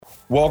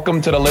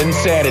Welcome to the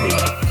LynnSanity,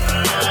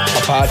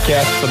 a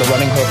podcast for the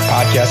Running Hook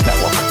Podcast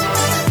Network.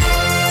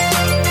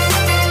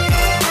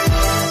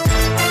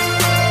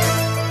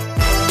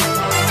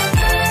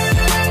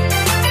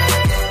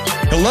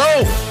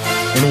 Hello,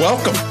 and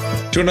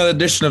welcome to another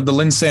edition of the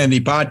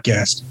LynnSanity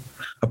podcast,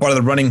 a part of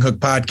the Running Hook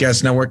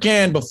Podcast Network.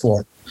 And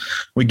before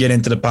we get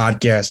into the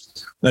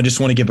podcast, I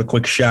just want to give a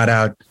quick shout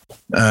out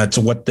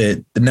to what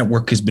the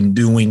network has been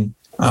doing.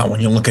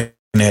 When you look at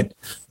it,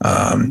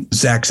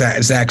 Zach's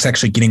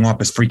actually getting off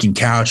his freaking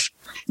couch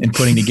and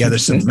putting together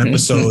some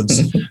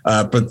episodes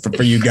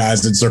for you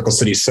guys in Circle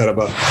City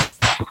Cinema.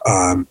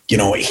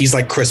 He's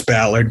like Chris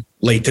Ballard,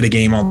 late to the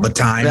game all the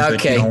time.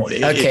 Okay, but,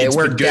 it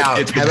worked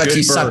out. How about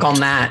you suck on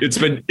that? It's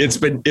been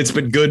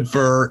good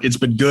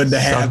to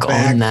have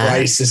back.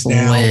 Bryce is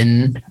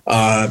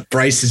now.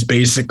 Bryce is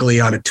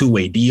basically on a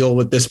two-way deal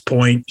at this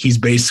point. He's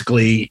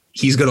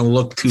going to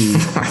look to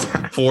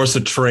force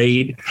a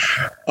trade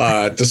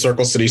to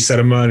Circle City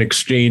Cinema in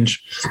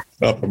exchange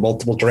for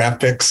multiple draft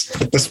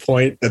picks. At this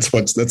point, that's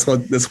what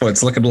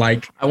it's looking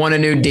like. I want a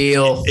new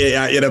deal.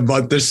 Yeah, in a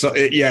month or so.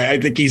 Yeah, I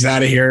think he's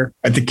out of here.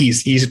 I think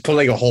he's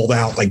pulling a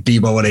holdout like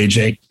Debo and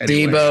AJ.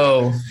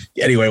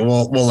 Anyway,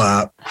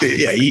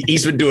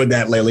 he's been doing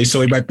that lately,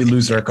 so he might be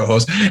losing our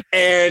co-host.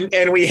 And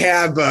we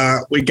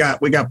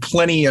got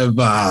plenty of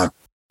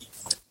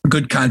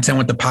good content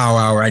with the Power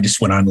Hour. I just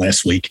went on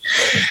last week.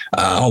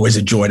 Always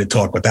a joy to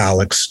talk with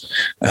Alex,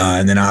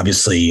 and then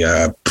obviously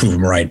prove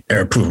him right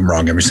or prove him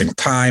wrong every single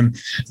time.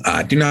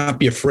 Do not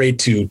be afraid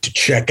to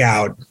check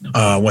out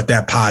what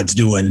that pod's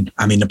doing.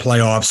 I mean, the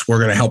playoffs, we're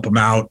going to help him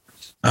out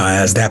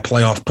as that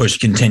playoff push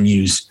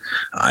continues.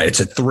 It's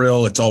a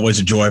thrill. It's always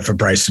a joy for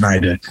Bryce and I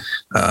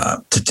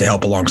to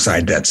help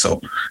alongside that. So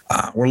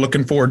we're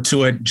looking forward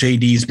to it.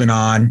 JD's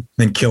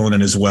been killing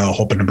it as well,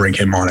 hoping to bring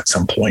him on at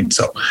some point.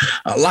 So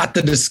a lot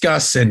to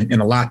discuss and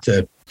a lot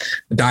to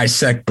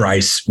dissect,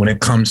 Bryce, when it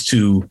comes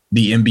to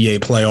the NBA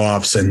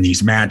playoffs and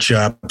these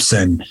matchups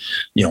and,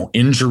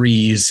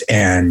 injuries.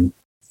 And,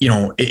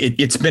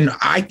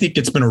 I think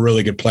it's been a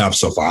really good playoff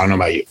so far. I don't know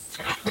about you.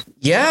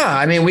 Yeah.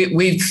 I mean,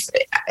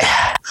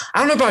 I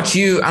don't know about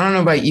you. I don't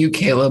know about you,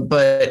 Caleb,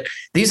 but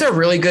these are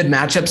really good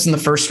matchups in the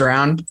first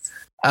round.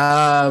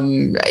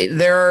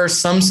 There are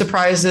some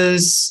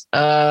surprises,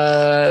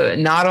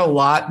 not a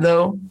lot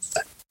though.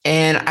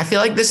 And I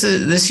feel like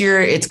this year,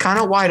 it's kind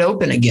of wide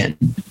open again.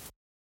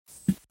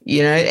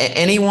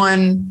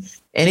 Anyone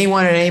at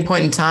any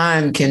point in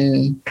time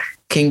can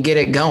get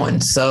it going.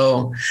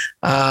 So,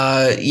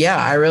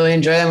 I really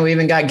enjoy them. We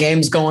even got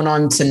games going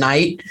on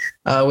tonight.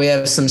 We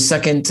have some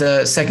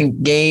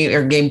second game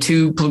or game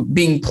two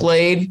being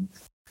played.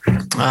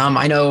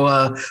 I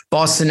know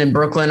Boston and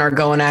Brooklyn are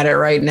going at it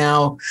right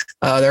now.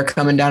 They're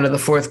coming down to the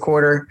fourth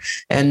quarter.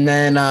 And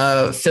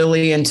then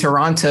Philly and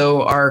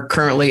Toronto are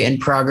currently in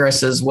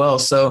progress as well.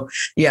 So,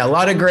 a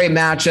lot of great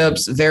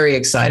matchups. Very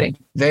exciting.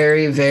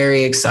 Very,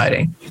 very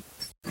exciting.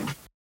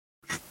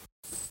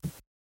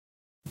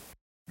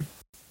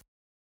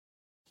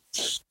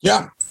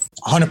 Yeah,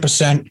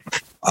 100%.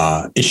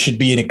 It should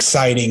be an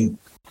exciting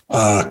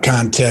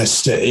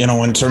contest,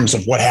 in terms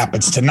of what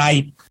happens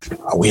tonight.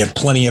 We have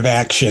plenty of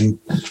action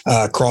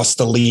across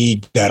the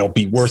league that'll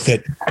be worth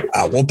it.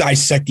 We'll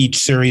dissect each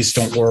series.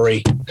 Don't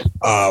worry.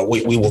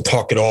 We will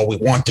talk it all. We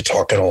want to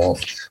talk it all.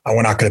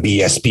 We're not going to be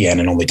ESPN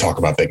and only talk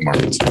about big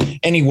markets.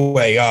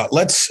 Anyway,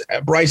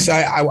 Bryce,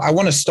 I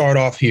want to start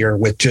off here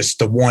with just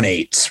the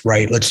 1/8s,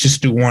 right? Let's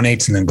just do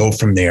 1/8 and then go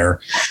from there.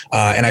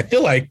 And I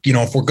feel like,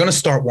 if we're going to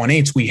start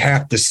 1/8s, we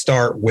have to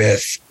start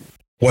with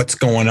what's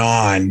going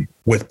on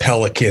with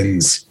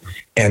Pelicans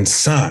and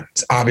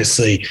Suns.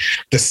 Obviously,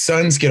 the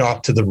Suns get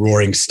off to the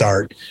roaring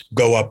start,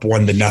 go up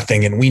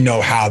 1-0, and we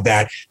know how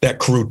that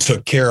crew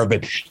took care of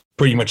it.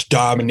 Pretty much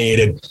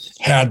dominated,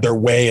 had their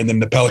way, and then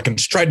the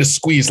Pelicans tried to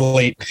squeeze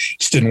late,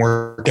 just didn't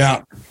work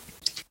out.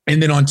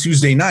 And then on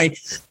Tuesday night,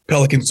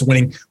 Pelicans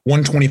winning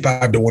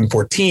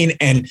 125-114,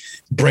 and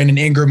Brandon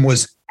Ingram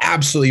was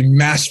absolutely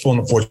masterful in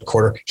the fourth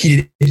quarter.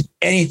 He did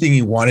anything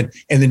he wanted,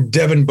 and then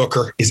Devin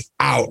Booker is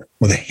out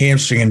with a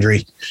hamstring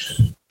injury.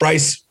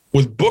 Bryce,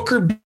 with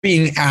Booker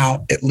being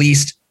out, at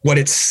least what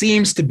it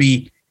seems to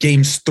be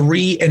games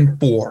 3 and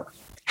 4,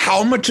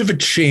 how much of a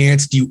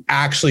chance do you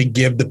actually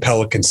give the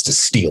Pelicans to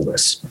steal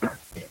this?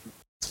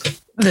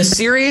 The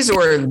series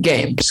or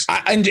games?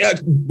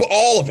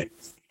 All of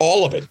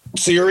it.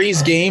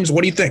 Series, games.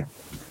 What do you think?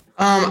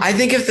 I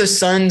think if the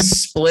Suns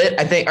split,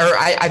 I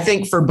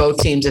think for both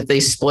teams, if they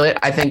split,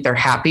 I think they're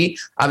happy.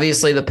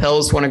 Obviously, the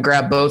Pels want to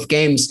grab both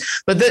games,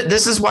 but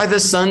this is why the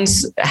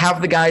Suns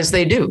have the guys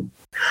they do.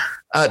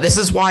 This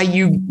is why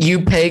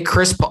you pay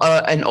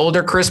an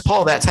older Chris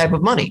Paul that type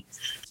of money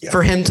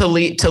for him to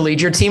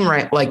lead your team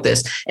right like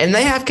this. And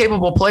they have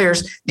capable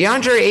players.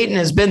 DeAndre Ayton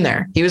has been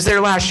there. He was there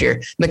last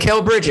year.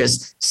 Mikal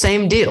Bridges,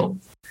 same deal.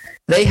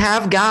 They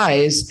have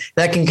guys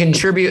that can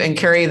contribute and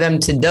carry them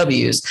to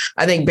W's.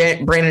 I think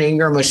Brandon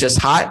Ingram was just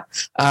hot.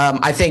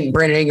 I think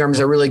Brandon Ingram's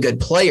a really good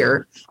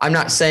player. I'm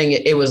not saying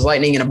it was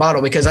lightning in a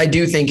bottle, because I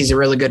do think he's a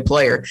really good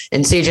player.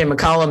 And CJ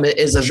McCollum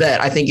is a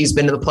vet. I think he's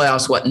been to the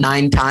playoffs,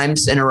 9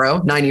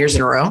 years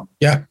in a row?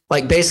 Yeah.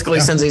 Like basically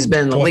since he's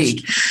been in the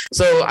league.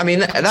 So, I mean,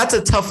 that's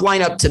a tough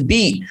lineup to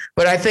beat,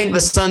 but I think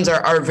the Suns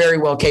are very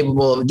well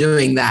capable of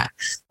doing that.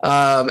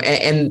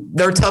 And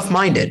they're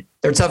tough-minded.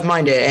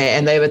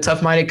 And they have a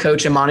tough-minded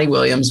coach in Monty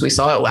Williams. We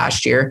saw it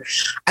last year.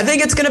 I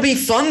think it's going to be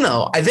fun,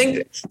 though. I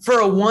think for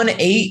a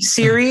 1-8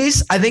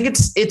 series, I think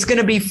it's going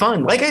to be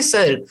fun. Like I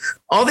said,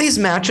 all these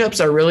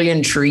matchups are really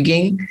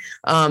intriguing.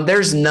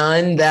 There's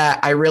none that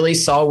I really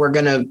saw were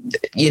going to,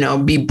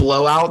 be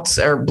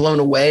blowouts or blown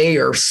away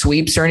or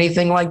sweeps or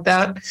anything like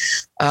that.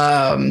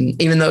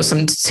 Even though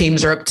some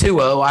teams are up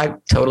 2-0, I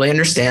totally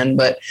understand,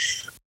 but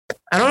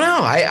I don't know.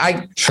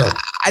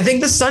 I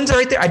think the Suns are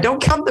right there. I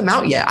don't count them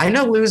out yet. I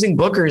know losing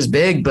Booker is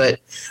big, but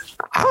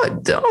I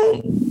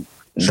don't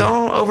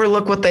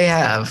overlook what they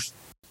have.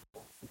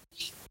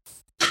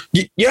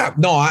 Yeah,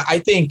 no, I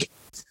think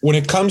when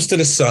it comes to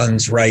the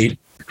Suns, right,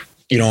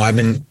 I've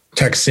been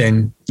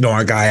texting,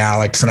 our guy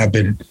Alex, and I've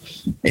been,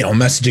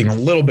 messaging a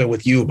little bit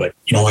with you, but,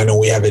 I know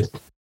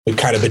we've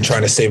kind of been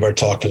trying to save our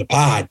talk to the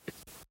pod.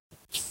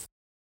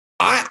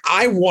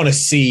 I want to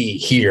see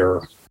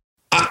here.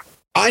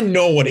 I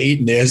know what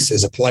Ayton is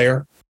as a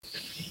player,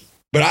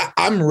 but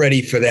I'm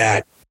ready for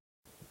that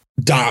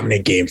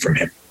dominant game from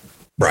him,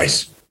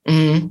 Bryce.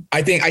 Mm-hmm.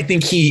 I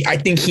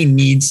think he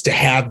needs to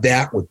have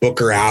that with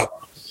Booker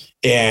out,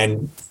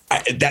 and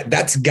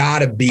that's got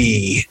to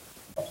be.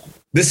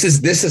 This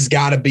has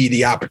got to be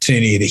the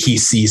opportunity that he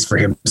sees for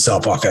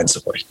himself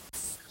offensively.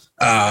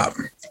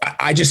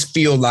 I just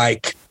feel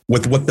like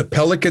with what the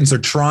Pelicans are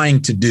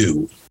trying to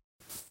do,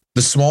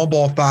 the small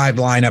ball 5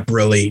 lineup,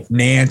 really,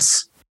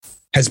 Nance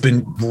has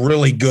been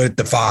really good at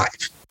the 5.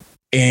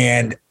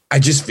 And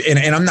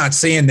and I'm not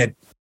saying that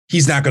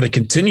he's not going to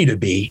continue to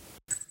be,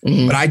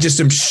 but I just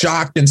am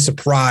shocked and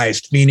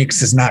surprised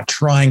Phoenix is not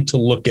trying to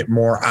look at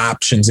more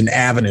options and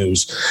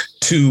avenues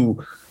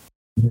to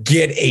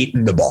get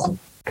Ayton the ball.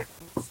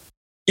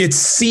 It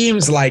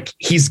seems like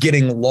he's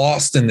getting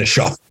lost in the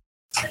shuffle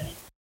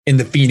in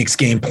the Phoenix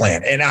game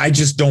plan. And I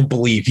just don't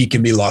believe he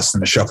can be lost in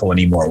the shuffle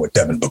anymore with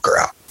Devin Booker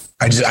out.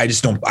 I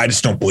just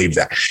don't believe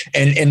that.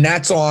 And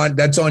that's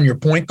on your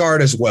point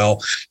guard as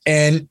well.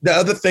 And the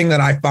other thing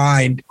that I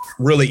find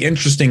really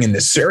interesting in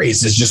this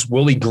series is just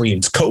Willie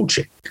Green's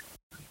coaching.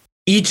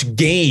 Each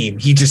game,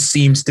 he just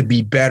seems to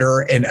be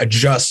better and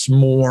adjusts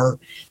more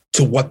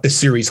to what the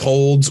series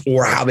holds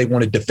or how they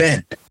want to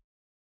defend.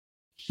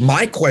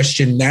 My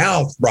question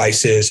now,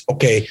 Bryce, is,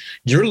 okay,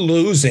 you're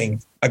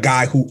losing a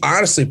guy who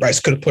honestly, Bryce,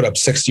 could have put up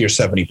 60 or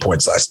 70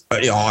 points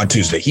on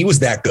Tuesday. He was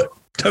that good.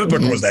 Devin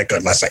Booker was that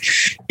good last night.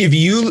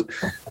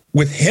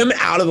 With him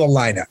out of the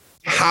lineup,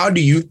 how do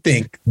you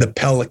think the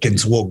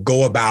Pelicans will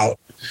go about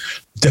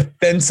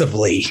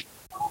defensively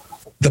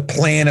the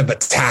plan of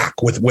attack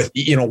with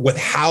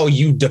how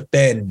you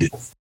defend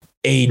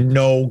a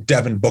no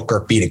Devin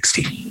Booker Phoenix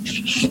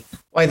team?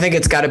 Well, I think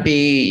it's got to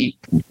be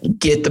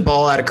get the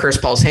ball out of Chris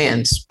Paul's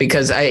hands,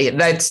 because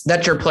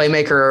that's your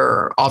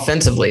playmaker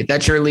offensively.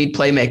 That's your lead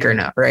playmaker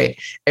now, right?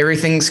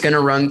 Everything's going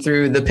to run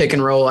through the pick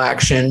and roll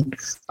action.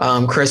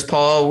 Chris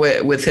Paul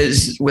with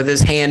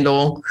his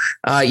handle,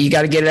 you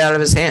got to get it out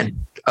of his hand.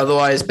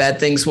 Otherwise, bad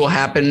things will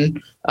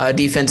happen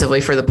defensively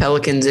for the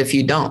Pelicans if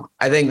you don't.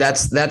 I think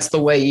that's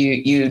the way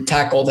you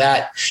tackle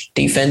that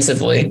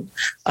defensively,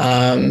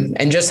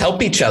 and just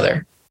help each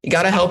other. You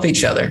got to help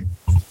each other.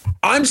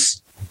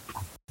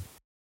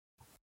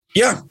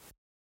 Yeah.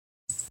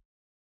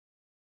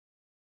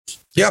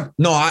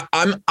 No,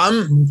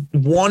 I'm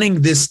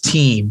wanting this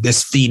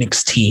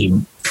Phoenix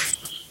team,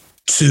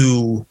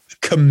 to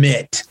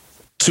commit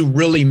to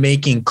really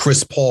making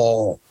Chris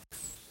Paul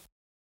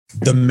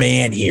the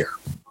man here.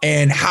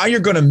 And how you're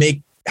going to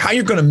make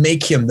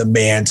him the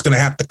man, it's going to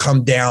have to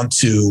come down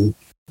to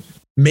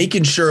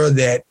making sure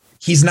that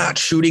he's not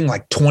shooting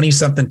like 20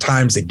 something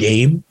times a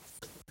game,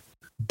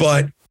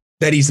 but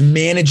that he's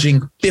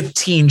managing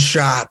 15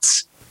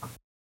 shots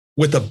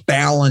with a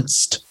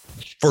balanced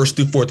first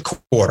through fourth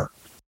quarter.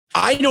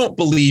 I don't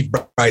believe,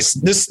 Bryce,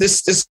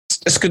 this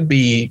could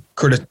be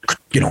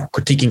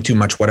critiquing too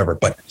much, whatever,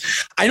 but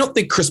I don't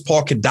think Chris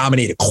Paul can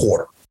dominate a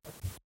quarter.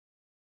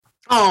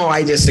 Oh,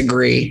 I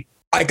disagree.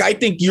 Like, I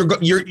think you're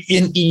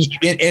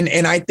in,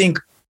 and I think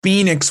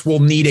Phoenix will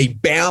need a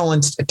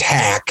balanced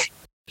attack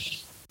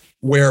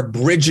where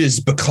Bridges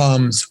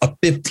becomes a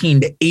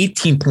 15 to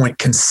 18 point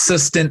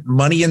consistent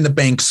money in the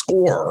bank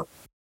scorer.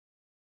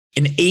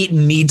 And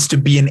Ayton needs to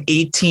be an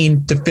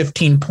 18 to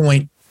 15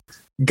 point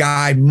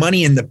guy,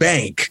 money in the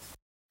bank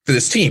for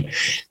this team.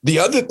 The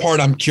other part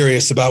I'm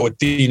curious about with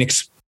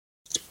Phoenix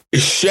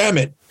is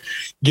Shamet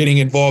getting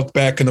involved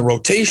back in the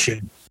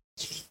rotation.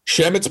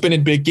 Shamet's been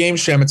in big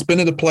games. Shamet's been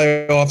in the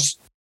playoffs.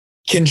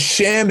 Can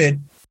Shamet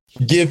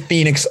give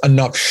Phoenix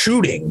enough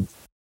shooting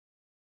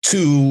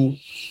to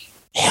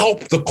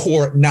help the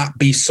court not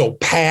be so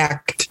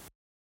packed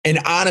and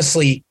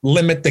honestly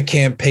limit the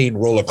campaign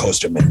roller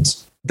coaster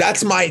minutes.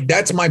 Those are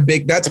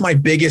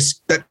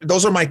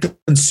my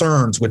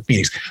concerns with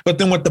Phoenix. But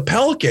then with the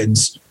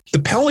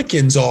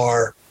Pelicans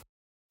are,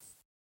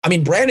 I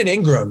mean, Brandon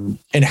Ingram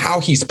and how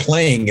he's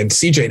playing and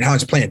CJ and how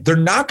he's playing, they're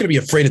not going to be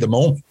afraid of the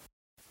moment.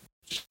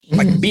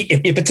 Like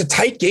if it's a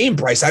tight game,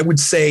 Bryce, I would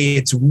say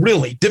it's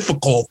really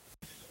difficult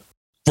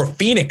for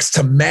Phoenix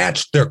to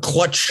match their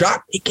clutch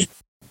shot making.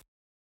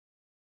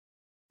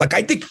 Like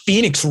I think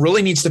Phoenix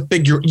really needs to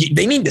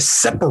they need to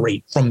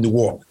separate from New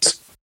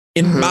Orleans,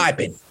 in my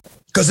opinion.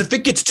 Because if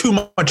it gets too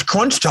much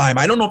crunch time,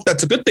 I don't know if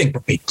that's a good thing for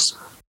Phoenix.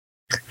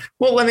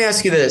 Well, let me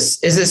ask you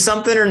this. Is it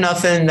something or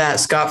nothing that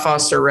Scott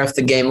Foster reffed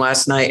the game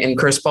last night and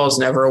Chris Paul's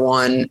never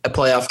won a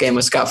playoff game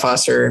with Scott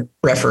Foster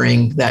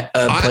refereing that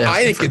playoff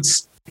I think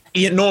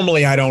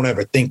normally I don't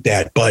ever think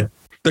that, but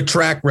the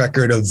track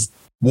record of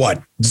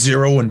what,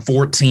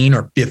 0-14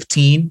 or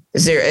 15?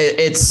 It's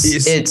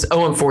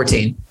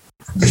 0-14.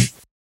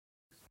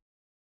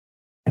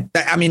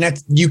 I mean,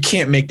 you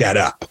can't make that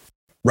up,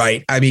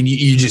 right? I mean,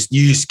 you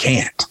just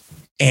can't.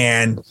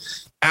 And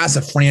as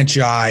a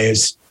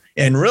franchise,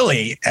 and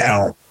really,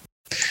 I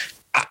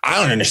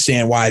don't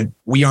understand why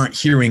we aren't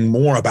hearing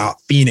more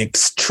about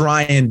Phoenix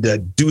trying to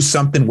do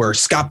something where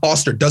Scott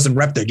Foster doesn't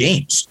rep their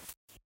games.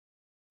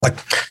 Like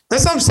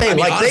that's what I'm saying. I mean,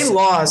 like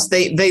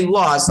honestly, they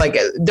lost. Like,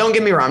 don't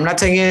get me wrong. I'm not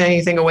taking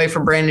anything away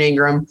from Brandon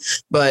Ingram,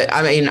 but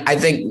I mean, I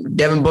think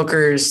Devin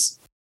Booker's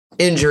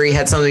injury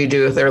had something to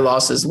do with their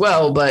loss as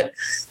well. But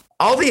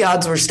all the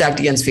odds were stacked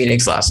against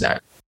Phoenix last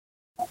night.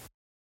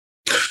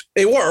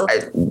 They were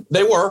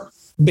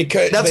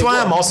because that's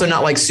why I'm also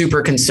not like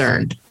super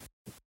concerned.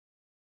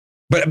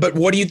 But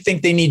what do you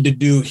think they need to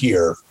do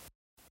here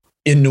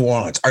in New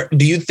Orleans?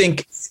 Do you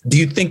think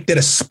that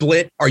a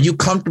split? Are you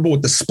comfortable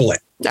with the split?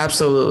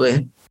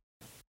 Absolutely.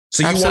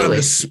 So you want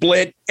to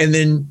split and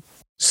then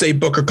say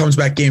Booker comes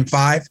back game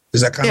 5?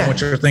 Is that kind of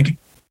what you're thinking?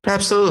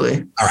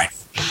 Absolutely. All right.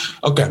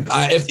 Okay.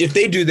 If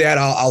they do that,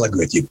 I'll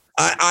agree with you.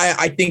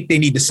 I think they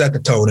need to set the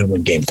tone and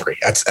win game 3.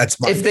 That's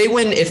my. If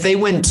they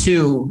win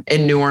 2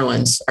 in New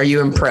Orleans, are you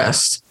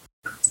impressed?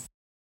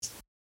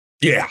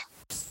 Yeah.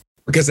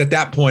 Because at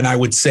that point, I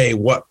would say,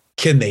 what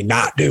can they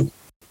not do?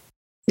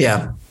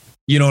 Yeah.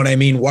 You know what I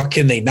mean? What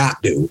can they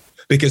not do?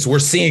 Because we're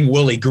seeing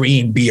Willie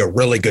Green be a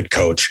really good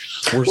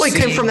coach. He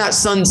came from that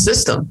Suns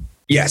system.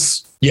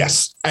 Yes.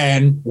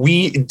 And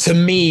to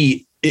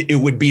me, it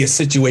would be a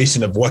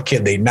situation of what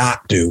can they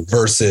not do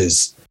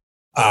versus,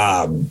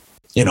 because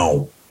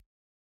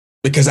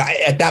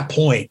at that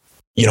point,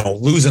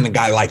 losing a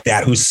guy like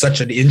that who's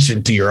such an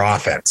engine to your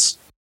offense,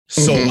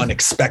 so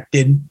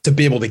unexpected to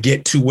be able to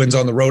get 2 wins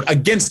on the road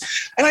against,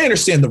 and I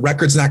understand the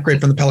record's not great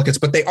from the Pelicans,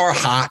 but they are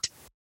hot.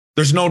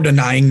 There's no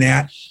denying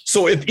that.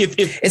 So if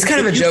it's kind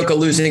of a joke, a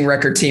losing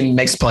record team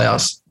makes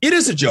playoffs. It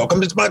is a joke.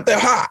 But they're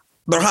hot.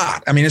 They're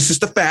hot. I mean, it's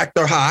just a fact.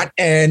 They're hot.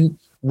 And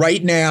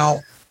right now,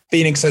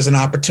 Phoenix has an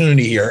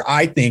opportunity here.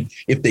 I think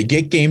if they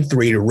get game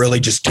 3 to really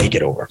just take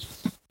it over.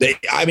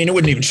 It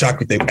wouldn't even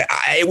shock me.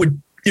 It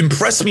would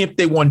impress me if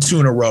they won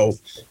 2 in a row.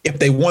 If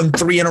they won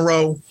 3 in a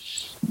row.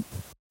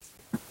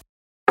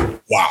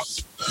 Wow.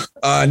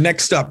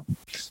 Next up,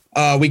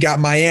 we got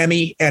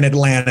Miami and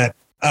Atlanta.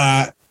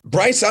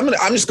 Bryce, I'm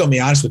just going to be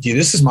honest with you.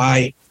 This is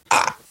my.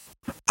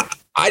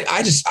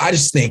 I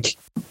just think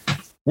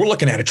we're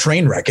looking at a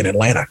train wreck in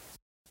Atlanta.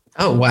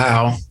 Oh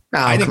wow!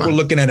 I think we're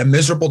looking at a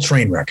miserable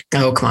train wreck.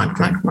 Oh come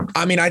on!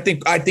 I mean, I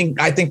think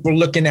we're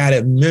looking at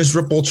a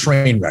miserable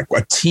train wreck.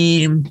 A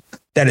team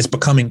that is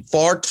becoming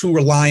far too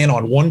reliant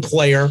on one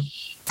player,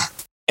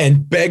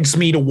 and begs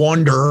me to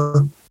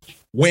wonder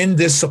when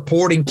this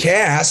supporting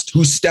cast,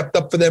 who stepped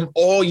up for them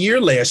all year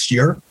last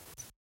year,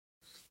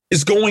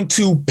 is going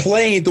to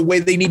play the way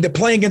they need to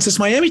play against this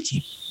Miami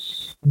team.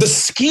 The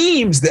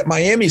schemes that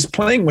Miami is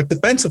playing with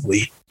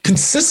defensively,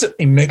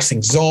 consistently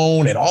mixing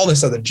zone and all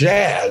this other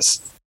jazz,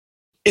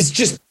 it's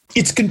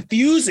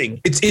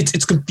confusing.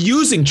 It's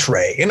confusing,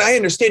 Trey. And I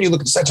understand you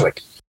look at the stats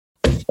like,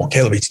 well,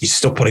 Caleb, he's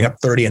still putting up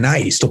 30 a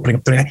night. He's still putting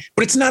up 30 a night.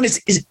 But it's not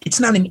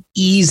an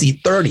easy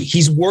 30.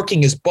 He's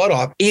working his butt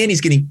off and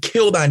he's getting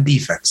killed on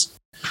defense.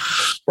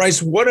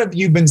 Bryce, what have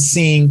you been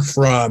seeing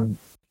from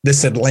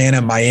this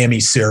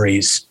Atlanta-Miami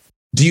series?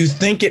 Do you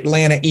think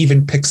Atlanta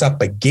even picks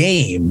up a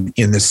game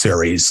in this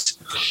series?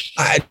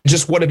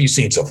 Just what have you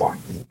seen so far?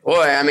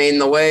 Boy, I mean,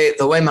 the way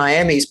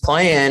Miami's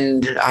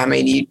playing, I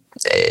mean,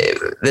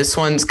 this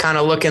one's kind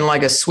of looking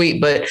like a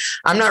sweep, but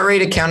I'm not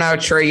ready to count out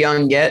Trae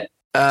Young yet.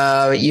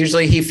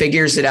 Usually he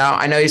figures it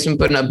out. I know he's been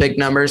putting up big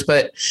numbers,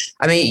 but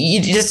I mean, you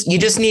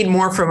just need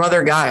more from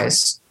other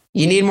guys.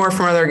 You need more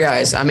from other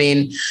guys. I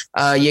mean,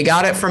 you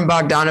got it from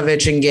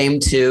Bogdanović in game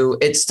 2.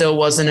 It still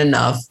wasn't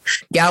enough.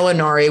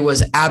 Gallinari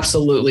was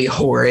absolutely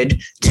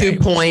horrid. 2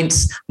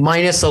 points,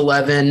 minus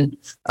 11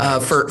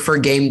 for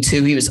game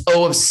 2. He was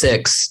 0 of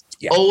 6.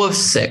 Yep. 0 of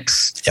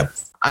 6. Yep.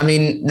 I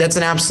mean, that's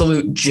an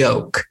absolute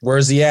joke.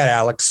 Where's he at,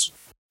 Alex?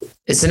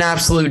 It's an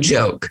absolute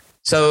joke.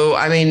 So,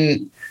 I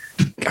mean,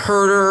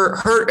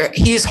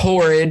 he's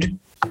horrid.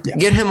 Yep.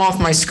 Get him off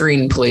my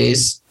screen,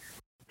 please.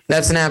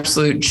 That's an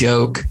absolute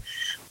joke.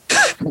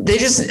 They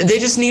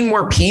just need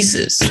more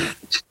pieces.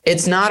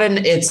 It's not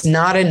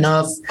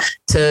enough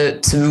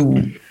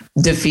to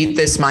defeat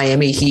this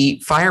Miami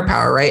Heat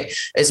firepower, right?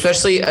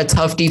 Especially a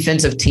tough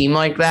defensive team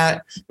like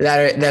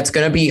that's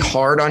going to be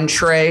hard on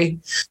Trey.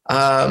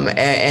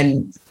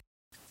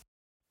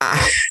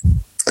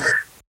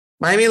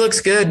 Miami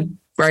looks good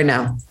right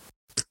now.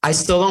 I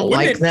still don't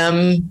like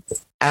them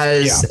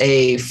as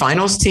a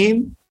finals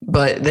team,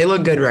 but they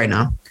look good right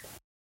now.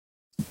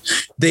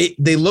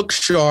 They look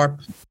sharp.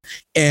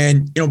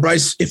 And,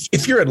 Bryce,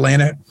 if you're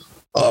Atlanta,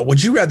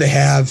 would you rather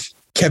have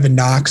Kevin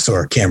Knox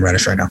or Cam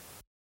Reddish right now?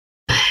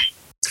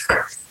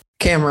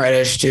 Cam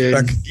Reddish, dude.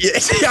 I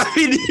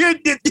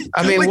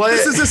mean, what?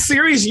 This is a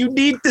series. You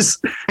need this.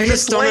 I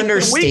just don't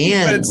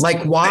understand.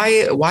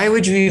 Why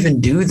would you even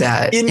do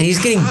that? And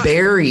he's getting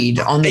buried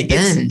on the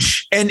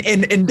bench. And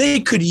they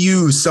could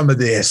use some of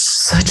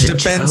this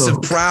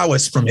defensive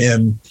prowess from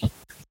him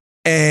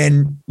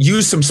and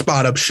use some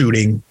spot up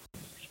shooting.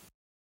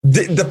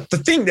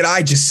 The thing that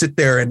I just sit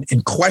there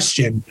and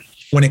question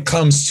when it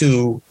comes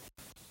to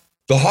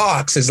the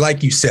Hawks is,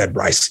 like you said,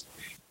 Bryce,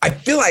 I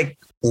feel like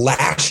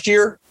last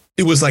year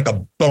it was like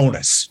a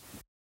bonus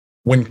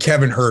when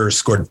Kevin Huerter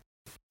scored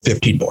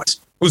 15 points.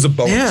 It was a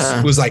bonus. Yeah.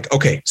 It was like,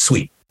 okay,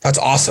 sweet. That's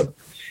awesome.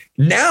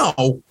 Now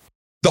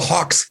the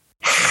Hawks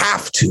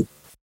have to.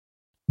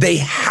 They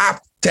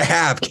have to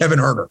have Kevin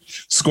Huerter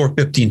score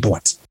 15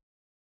 points.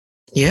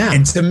 Yeah.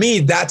 And to me,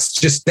 that's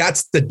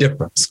the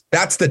difference.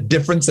 That's the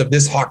difference of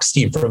this Hawks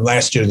team from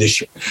last year to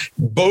this year.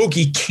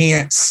 Bogey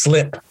can't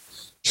slip.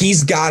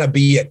 He's got to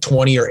be at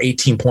 20 or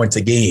 18 points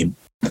a game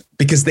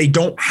because they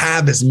don't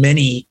have as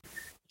many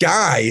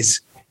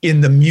guys in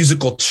the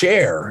musical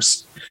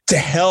chairs to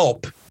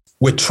help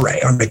with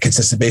Trey on a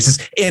consistent basis.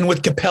 And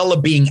with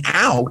Capella being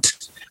out,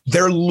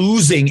 they're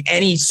losing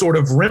any sort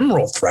of rim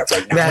roll threat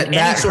right now.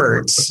 That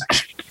hurts.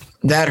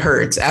 That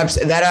hurts.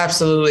 That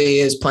absolutely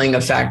is playing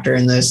a factor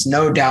in this.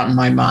 No doubt in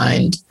my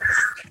mind.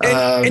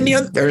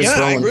 They're just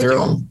rolling through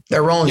them.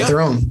 They're rolling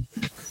through them.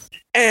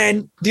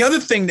 And the other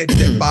thing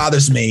that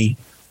bothers me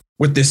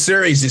with this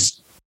series is,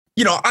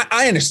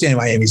 I understand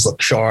Miami's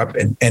look sharp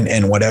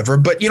and whatever,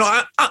 but,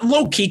 I'm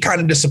low key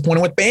kind of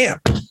disappointed with Bam.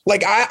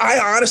 Like, I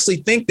honestly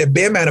think that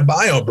Bam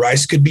Adebayo,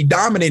 Bryce, could be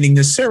dominating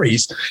this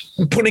series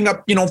and putting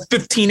up,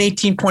 15,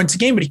 18 points a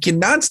game, but he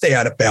cannot stay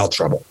out of foul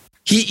trouble.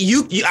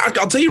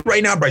 I'll tell you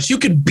right now, Bryce, you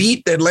can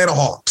beat the Atlanta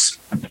Hawks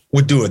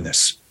with doing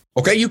this.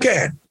 Okay, you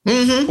can.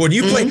 Mm-hmm. When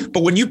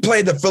you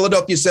play the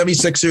Philadelphia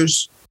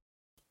 76ers,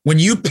 when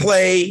you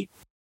play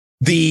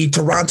the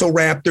Toronto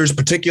Raptors,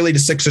 particularly the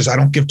Sixers, I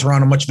don't give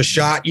Toronto much of a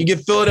shot. You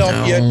give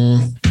Philadelphia.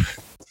 No.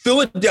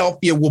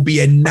 Philadelphia will be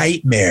a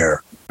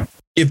nightmare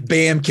if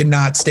Bam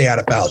cannot stay out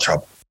of foul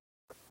trouble.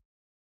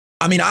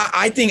 I mean,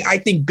 I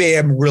think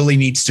Bam really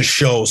needs to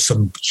show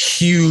some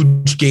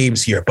huge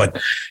games here. But,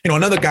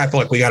 another guy I feel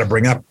like we got to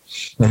bring up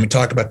when we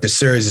talk about this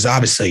series is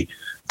obviously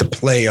the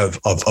play of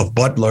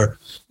Butler,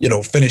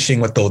 finishing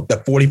with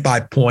the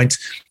 45 points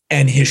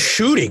and his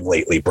shooting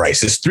lately,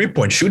 Bryce. His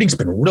 3-point shooting's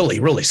been really,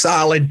 really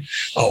solid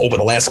over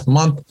the last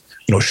month,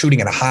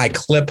 shooting at a high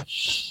clip.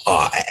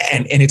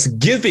 And it's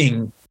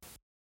giving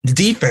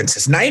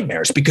defenses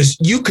nightmares because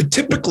you could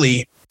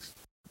typically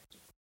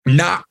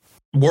not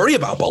worry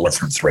about Butler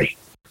from three.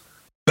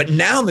 But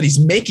now that he's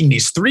making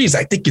these threes,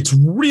 I think it's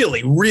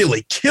really,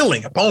 really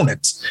killing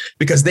opponents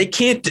because they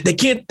can't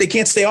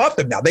stay off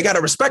them now. They got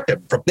to respect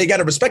him. They got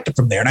to respect it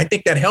from there. And I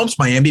think that helps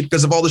Miami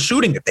because of all the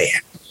shooting that they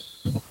had.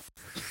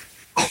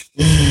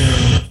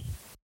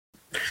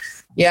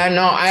 Yeah,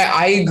 no,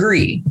 I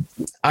agree.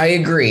 I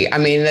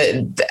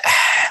mean,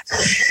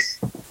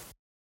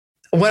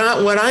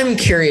 what I'm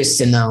curious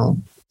to know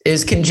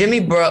is, can Jimmy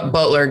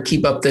Butler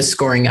keep up this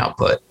scoring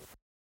output?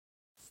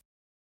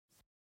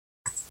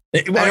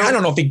 Well, I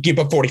don't know if he can keep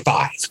up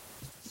 45.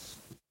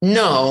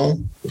 No.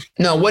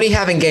 What did he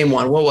have in game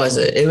one? What was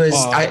it? It was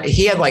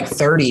he had like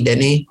 30,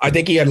 didn't he? I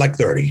think he had like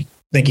 30. I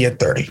think he had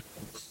 30.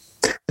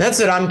 That's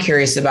what I'm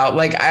curious about.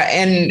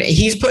 And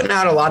he's putting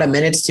out a lot of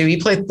minutes too. He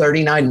played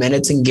 39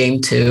 minutes in game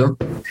two.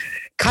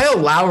 Kyle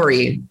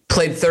Lowry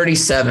played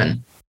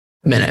 37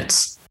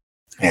 minutes.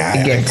 Yeah,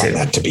 I find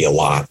that to be a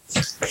lot.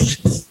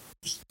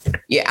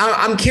 Yeah,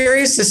 I'm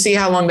curious to see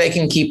how long they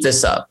can keep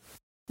this up.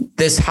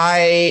 This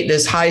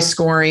high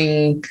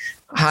scoring,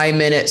 high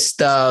minute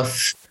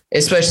stuff,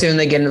 especially when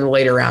they get into the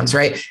later rounds,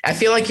 right? I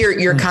feel like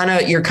you're kind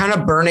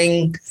of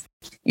burning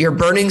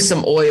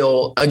some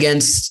oil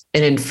against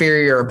an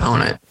inferior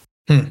opponent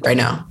right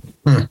now.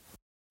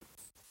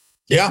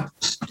 Yeah,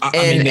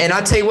 and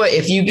I'll tell you what,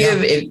 if you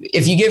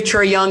give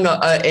Trae Young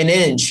an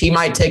inch, he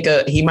might take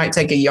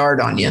a yard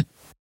on you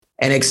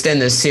and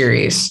extend this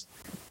series,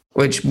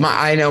 which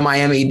I know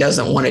Miami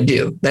doesn't want to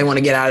do. They want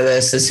to get out of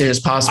this as soon as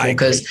possible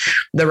because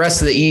the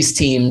rest of the East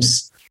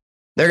teams,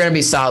 they're going to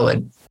be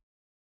solid.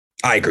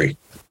 I agree.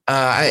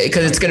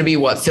 Because it's going to be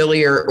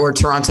Philly or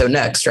Toronto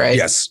next, right?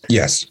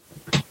 Yes.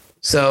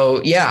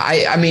 So, yeah,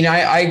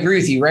 I agree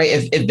with you,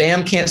 right? If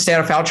Bam can't stay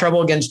out of foul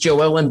trouble against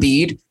Joel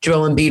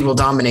Embiid will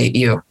dominate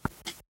you.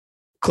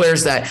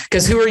 clears that.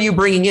 Because who are you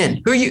bringing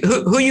in? Who are you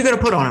going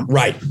to put on him?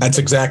 Right. That's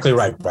exactly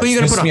right. Who are you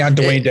going to put on?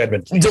 Dwayne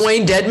Dedmon. Please.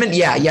 Dwayne Dedmon?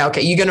 Yeah.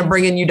 Okay. You going to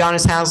bring in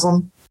Udonis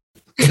Haslem?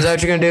 Is that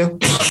what you're going to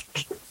do?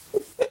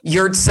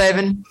 Yurt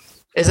Seven?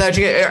 Is that what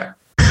you're going to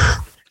do?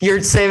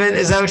 Yurt Seven?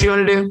 Is that what you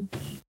want to do?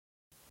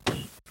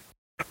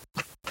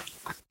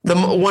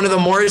 One of the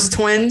Morris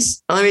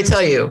twins? Let me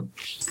tell you.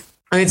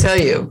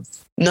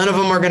 None of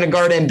them are going to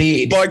guard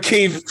Embiid.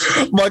 Markeith.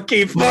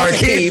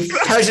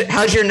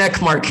 How's your neck,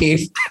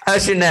 Markeith?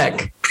 How's your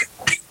neck?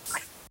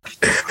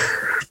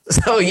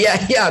 So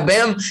yeah.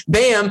 Bam.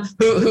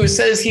 Who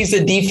says he's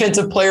a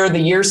defensive player of the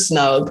year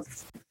snub?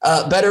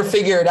 Better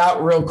figure it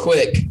out real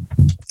quick,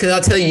 because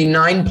I'll tell you,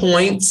 9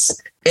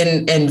 points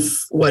and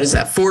what is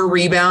that? 4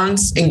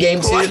 rebounds in game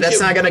 2. That's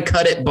not going to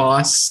cut it,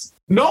 boss.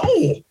 No,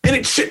 and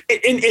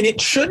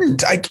it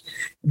shouldn't.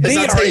 Because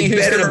I'll tell you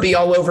who's going to be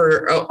all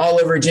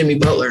over Jimmy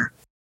Butler.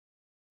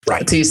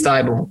 Right. Matisse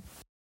Thybulle.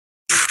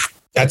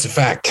 That's a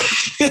fact.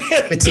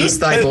 Matisse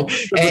Thybulle.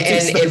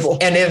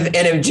 And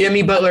if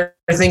Jimmy Butler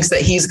thinks that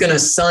he's going to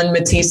sun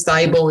Matisse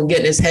Thybulle and get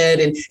in his head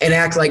and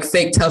act like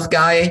fake tough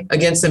guy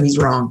against him, he's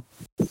wrong.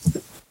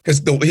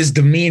 Because his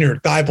demeanor,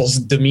 Thybulle's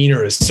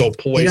demeanor is so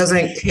poised. He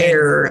doesn't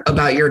care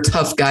about your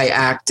tough guy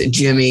act,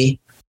 Jimmy.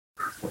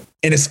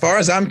 And as far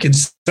as I'm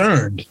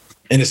concerned,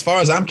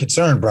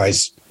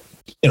 Bryce,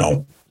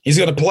 he's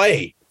going to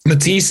play.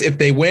 Matisse, if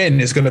they win,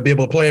 is going to be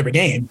able to play every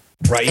game,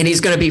 right? And he's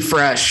going to be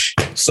fresh.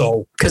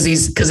 So because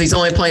he's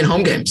only playing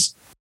home games,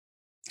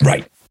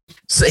 right?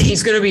 So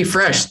he's going to be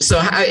fresh.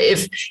 So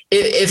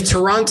if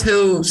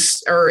Toronto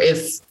or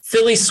if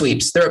Philly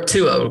sweeps, they're up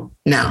 2-0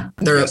 now.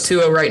 They're up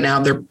 2-0 right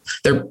now.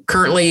 They're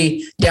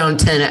currently down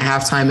 10 at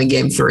halftime in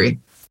game 3.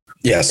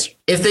 Yes.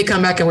 If they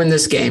come back and win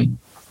this game,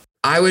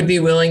 I would be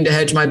willing to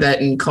hedge my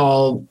bet and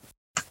call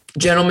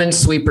gentlemen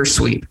sweep.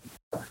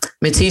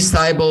 Matisse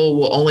Thybulle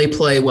will only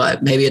play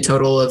maybe a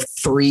total of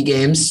 3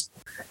 games.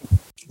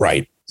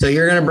 Right. So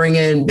you're going to bring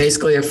in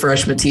basically a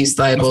fresh Matisse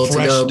Thybulle to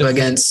go up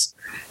against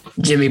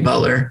Jimmy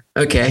Butler.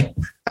 Okay.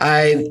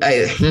 A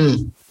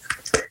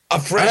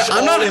fresh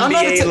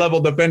NBA level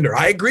defender.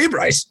 I agree,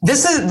 Bryce.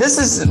 This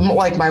is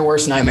like my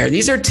worst nightmare.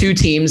 These are 2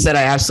 teams that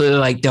I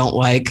absolutely don't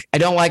like. I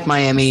don't like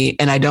Miami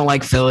and I don't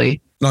like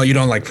Philly. No, you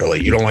don't like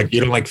Philly. You don't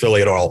like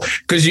Philly at all.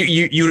 Because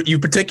you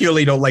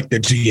particularly don't like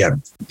the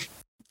GM.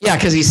 Yeah,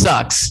 because he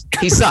sucks.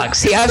 He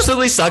sucks. He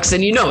absolutely sucks,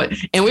 and you know it.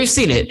 And we've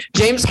seen it.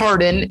 James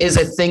Harden is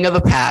a thing of the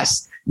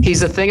past.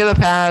 He's a thing of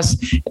the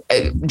past.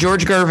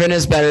 George Gervin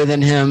is better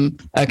than him,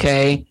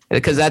 okay?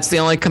 Because that's the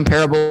only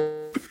comparable.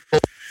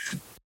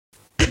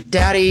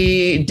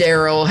 Daddy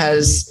Daryl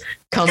has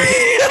come.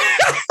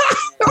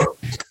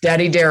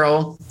 Daddy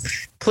Daryl,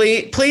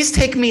 please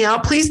take me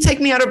out. Please take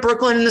me out of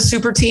Brooklyn in the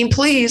super team,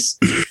 please.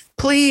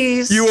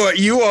 Please. You're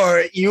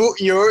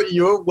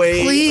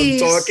way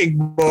Please. Of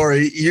talking,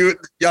 Maury.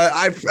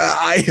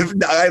 I have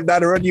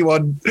not heard you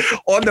on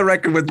the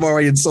record with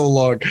Maury in so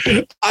long.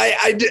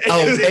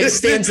 It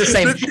stands the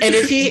same. And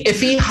if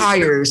he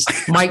hires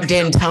Mike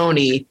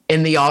D'Antoni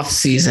in the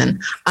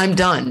offseason, I'm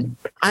done.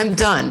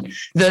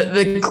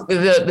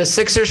 The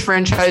Sixers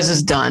franchise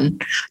is done.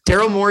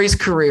 Daryl Morey's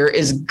career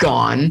is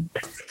gone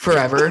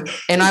forever,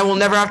 and I will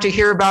never have to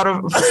hear about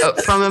him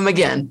from him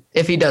again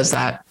if he does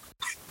that.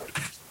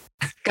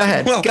 Go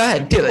ahead.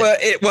 Do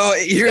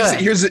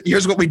it.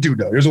 Here's what we do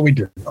know.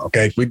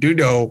 Okay. We do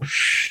know,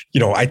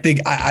 I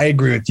think I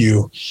agree with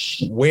you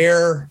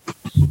where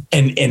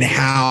and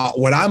how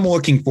what I'm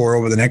looking for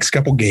over the next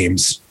couple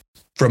games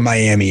from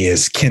Miami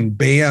is can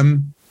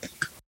Bam.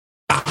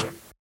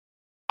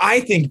 I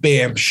think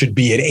Bam should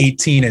be at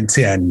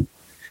 18-10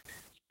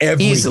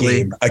 every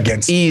game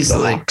against the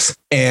Hawks.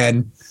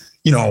 And,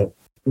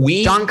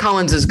 John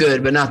Collins is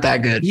good, but not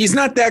that good. He's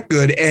not that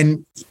good.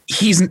 And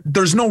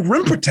there's no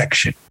rim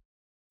protection.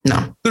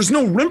 No, there's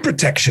no rim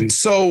protection.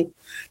 So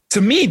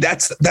to me,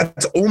 that's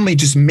only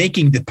just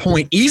making the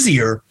point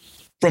easier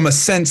from a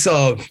sense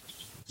of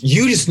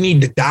you just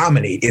need to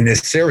dominate in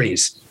this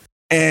series.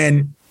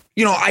 And,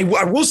 I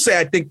will say,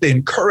 I think the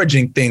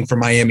encouraging thing for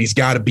Miami's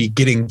got to be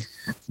getting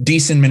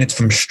decent minutes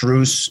from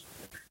Strus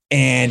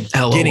and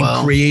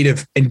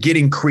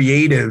getting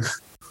creative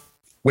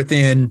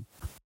within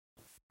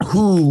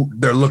who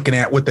they're looking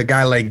at with a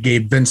guy like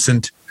Gabe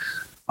Vincent.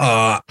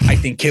 I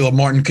think Caleb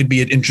Martin could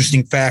be an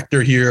interesting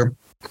factor here.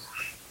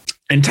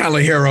 And Tyler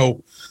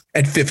Hero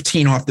at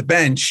 15 off the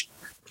bench,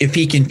 if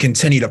he can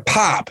continue to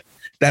pop,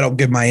 that'll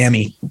give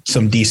Miami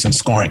some decent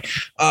scoring.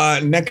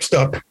 Next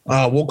up,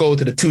 we'll go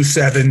to the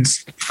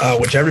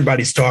 2-7s, which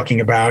everybody's talking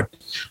about.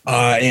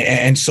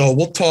 And so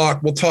we'll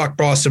talk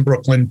Boston,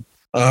 Brooklyn.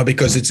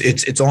 Because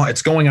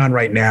it's going on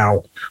right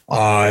now.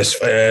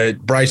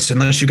 Bryce,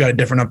 unless you got a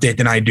different update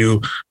than I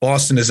do,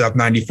 Boston is up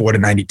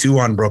 94-92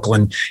 on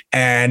Brooklyn.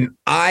 And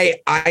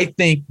I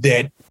think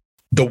that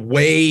the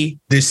way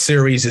this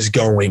series is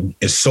going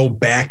is so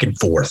back and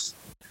forth.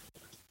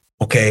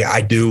 Okay, I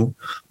do,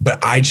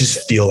 but I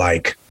just feel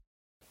like,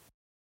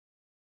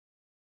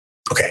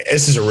 okay,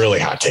 this is a really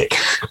hot take.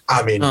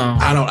 I mean,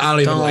 I don't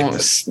even like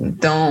this.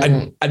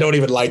 I don't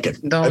even like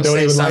it. Don't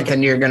say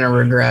something you're gonna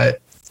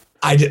regret.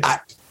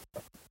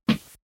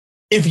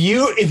 If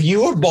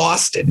you are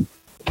Boston,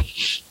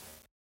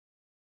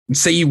 and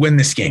say you win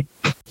this game,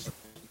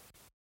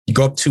 you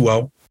go up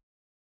 2-0.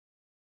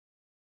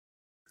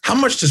 How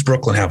much does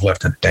Brooklyn have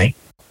left in the tank?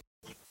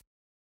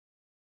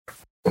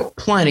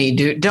 Plenty,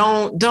 dude.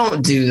 Don't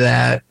do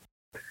that.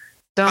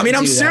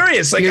 I'm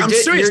serious. Like, I'm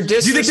serious. Do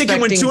you think they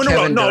can win 2 in a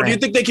row? No. Do you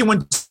think they can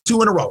win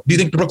 2 in a row? Do you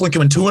think Brooklyn can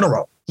win 2 in a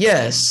row?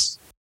 Yes.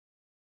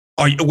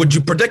 Would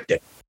you predict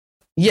it?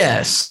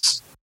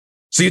 Yes.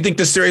 So you think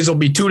the series will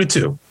be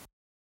 2-2?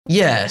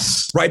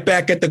 Yes. Right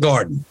back at the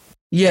Garden?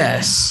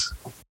 Yes.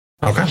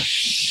 Okay.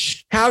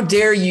 How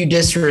dare you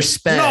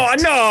disrespect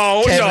Kevin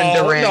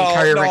Durant,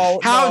 Kyrie Irving?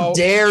 How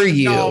dare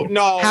you?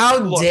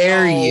 How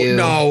dare you?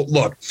 No,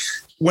 look.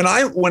 When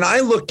I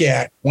look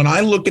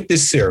at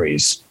this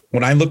series,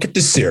 I'm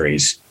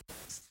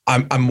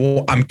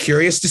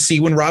curious to see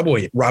when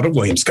Robert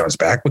Williams comes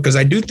back, because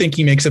I do think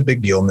he makes a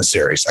big deal in the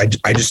series.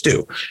 I just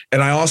do.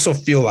 And I also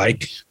feel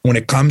like when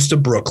it comes to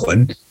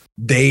Brooklyn,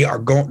 they're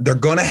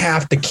going to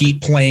have to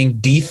keep playing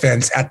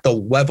defense at the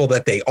level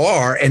that they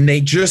are, and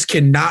they just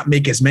cannot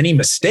make as many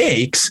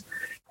mistakes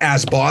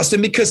as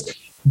Boston, because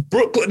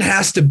Brooklyn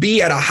has to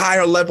be at a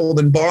higher level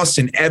than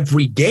Boston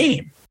every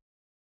game.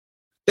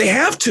 They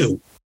have to.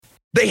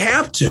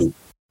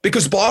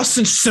 Because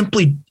Boston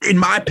simply, in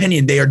my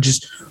opinion, they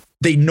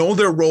know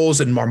their roles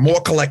and are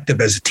more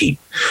collective as a team.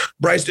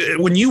 Bryce,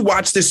 when you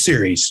watch this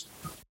series,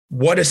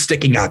 what is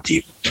sticking out to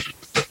you?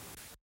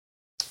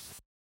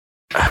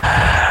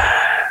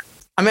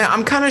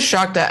 I'm kind of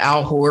shocked that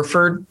Al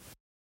Horford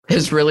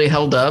has really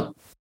held up.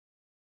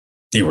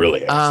 He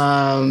really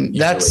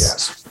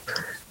has.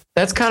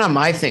 That's kind of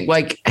my thing.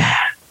 Like,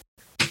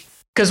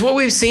 because what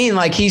we've seen,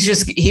 like,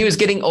 he was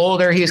getting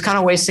older. He was kind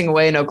of wasting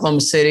away in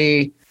Oklahoma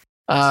City.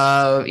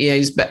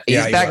 He's back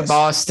in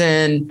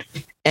Boston,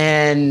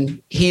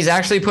 and he's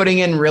actually putting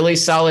in really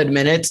solid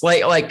minutes.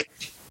 Like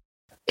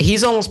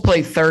he's almost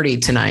played 30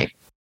 tonight,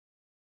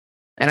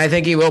 and I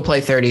think he will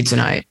play 30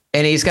 tonight.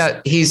 And he's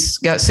got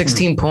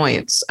 16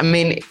 points. I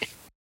mean,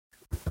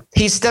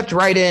 he stepped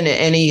right in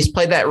and he's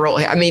played that role.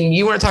 I mean,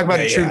 you want to talk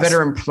about a true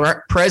veteran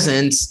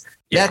presence?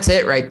 Yeah. That's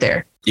it right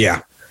there.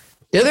 Yeah.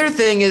 The other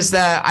thing is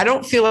that I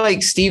don't feel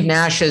like Steve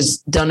Nash has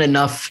done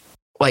enough,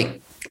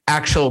 like,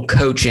 actual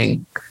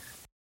coaching.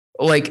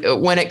 Like,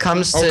 when it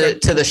comes to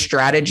the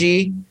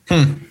strategy,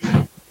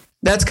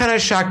 that's kind of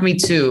shocked me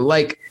too.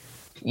 Like,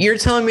 you're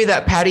telling me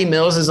that Patty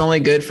Mills is only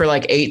good for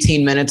like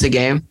 18 minutes a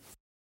game?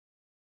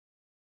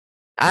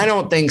 I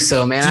don't think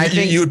so, man. I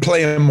think you would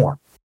play him more.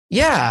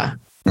 Yeah.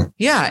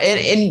 Yeah.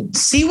 And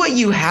see what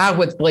you have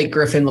with Blake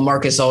Griffin,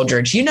 LaMarcus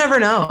Aldridge. You never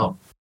know.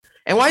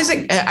 And why is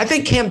it? I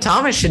think Cam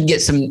Thomas should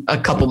get a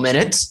couple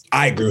minutes.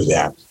 I agree with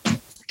that.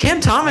 Cam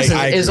Thomas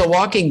is a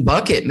walking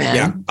bucket, man.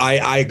 Yeah,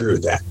 I agree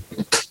with that.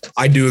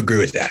 I do agree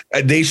with that.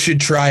 They should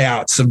try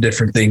out some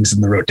different things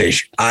in the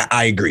rotation.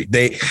 I agree.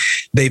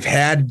 They've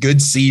had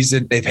good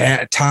season.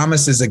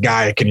 Thomas is a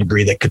guy I can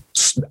agree that could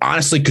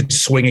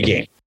swing a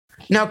game.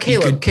 Now,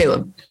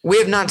 Caleb, we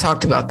have not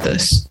talked about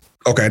this.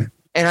 Okay.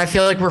 And I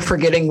feel like we're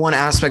forgetting one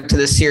aspect to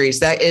this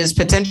series that is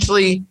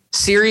potentially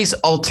series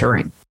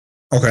altering.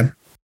 Okay.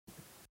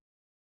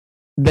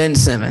 Ben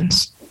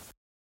Simmons.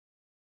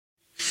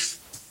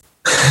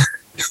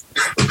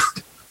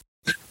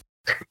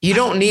 You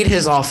don't need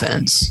his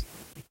offense.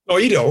 No,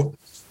 you don't.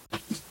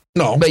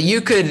 No. But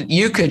you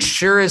could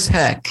sure as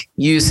heck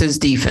use his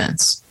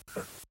defense,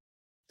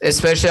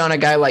 especially on a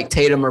guy like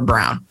Tatum or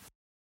Brown.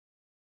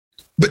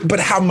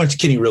 But how much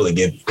can he really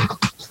give you?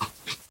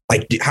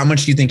 Like, how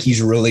much do you think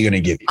he's really going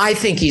to give you? I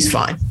think he's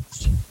fine.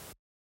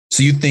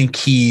 So you think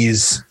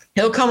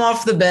he'll come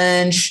off the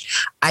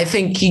bench. I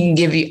think he can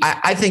give you.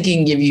 I think he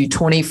can give you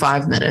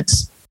 25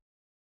 minutes.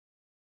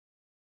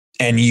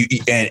 And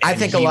I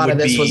think a lot of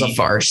this was a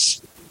farce.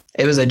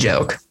 It was a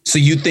joke. So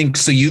you think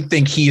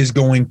he is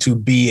going to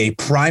be a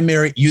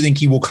primary? You think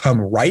he will come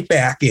right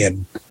back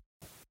in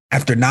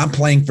after not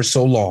playing for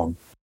so long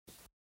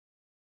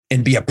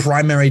and be a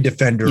primary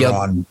defender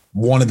on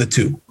one of the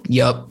two?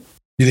 Yep.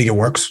 You think it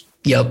works?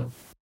 Yep.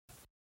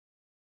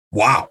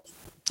 Wow.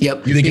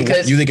 Yep. You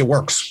think it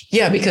works?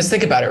 Yeah, because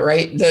think about it,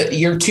 right?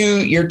 Your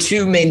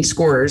two main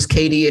scorers,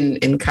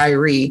 KD and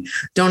Kyrie,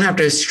 don't have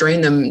to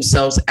strain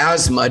themselves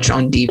as much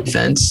on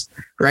defense,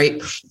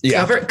 right?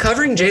 Yeah.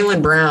 Covering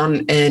Jaylen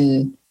Brown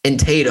and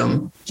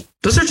Tatum,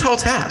 those are tall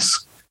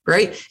tasks,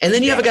 right? And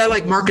then you have a guy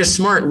like Marcus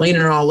Smart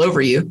leaning all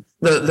over you,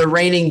 the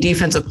reigning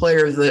defensive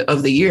player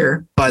of the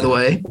year, by the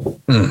way.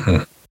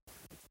 Mm-hmm.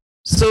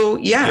 So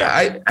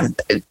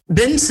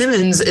Ben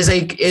Simmons is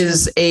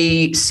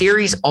a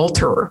series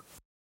alterer.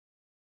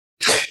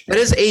 That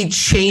is a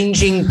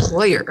changing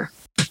player.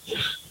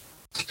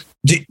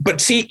 But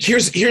see,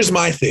 here's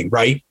my thing,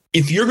 right?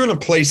 If you're going to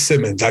play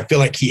Simmons, I feel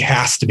like he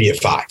has to be at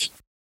 5.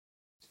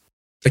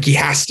 Like, he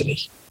has to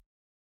be.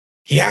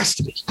 He has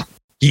to be.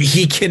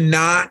 He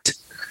cannot.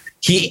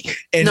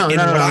 No.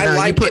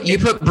 You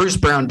put Bruce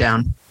Brown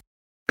down.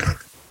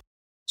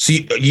 So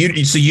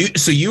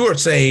you were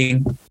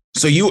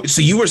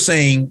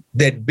saying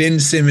that Ben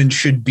Simmons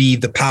should be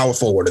the power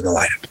forward in the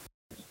lineup.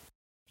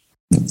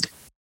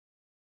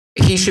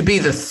 He should be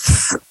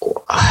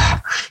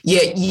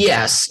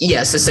yes,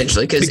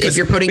 essentially. Because if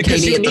you're putting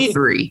KD at the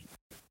 3.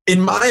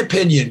 In my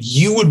opinion,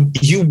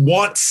 you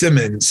want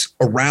Simmons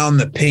around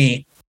the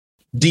paint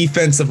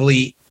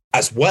defensively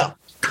as well.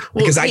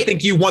 Because I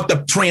think you want the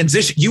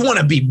transition. You want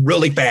to be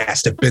really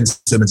fast if Ben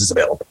Simmons is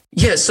available.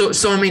 Yeah. So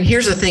I mean,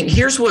 here's the thing.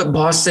 Here's what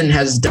Boston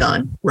has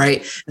done,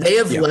 right? They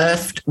have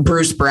left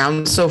Bruce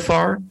Brown so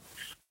far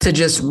to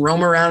just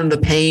roam around in the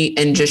paint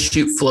and just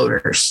shoot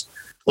floaters.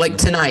 Like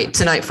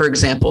tonight, for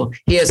example,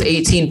 he has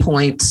 18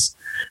 points.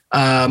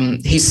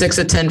 He's 6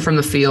 of 10 from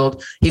the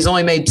field. He's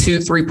only made 2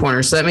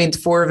 3-pointers. So that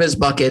means 4 of his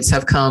buckets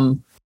have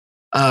come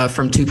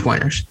from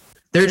 2-pointers.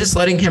 They're just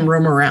letting him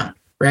roam around.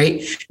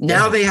 Right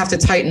now, they have to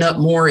tighten up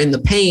more in the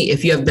paint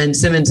if you have Ben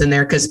Simmons in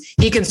there, because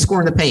he can score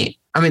in the paint.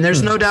 I mean,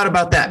 there's no doubt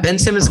about that. Ben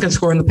Simmons can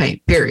score in the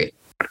paint, period.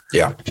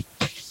 Yeah.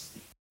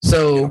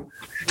 So,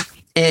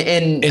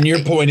 and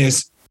your point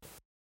is,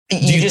 do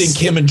you think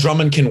him and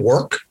Drummond can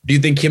work? Do you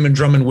think him and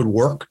Drummond would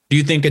work? Do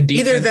you think do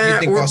you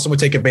think Boston would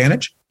take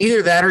advantage?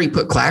 Either that, or you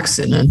put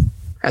Claxton in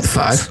at the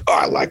 5. Oh,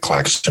 I like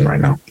Claxton right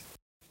now.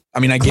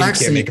 I mean,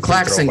 Claxton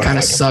kind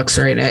of sucks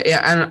right now.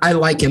 Yeah, I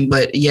like him,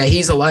 but yeah,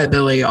 he's a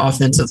liability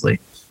offensively.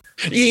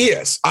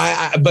 Yes,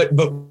 but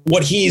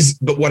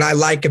what I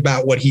like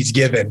about what he's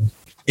given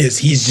is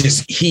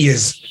his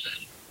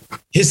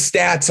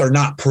stats are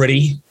not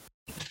pretty,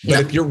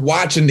 but if you're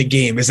watching the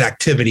game, his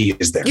activity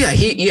is there. Yeah,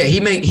 he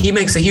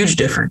makes a huge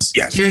difference.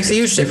 Yes, he makes a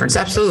huge difference.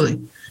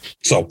 Absolutely.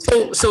 So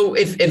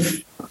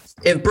if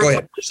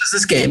Brooklyn loses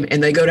this game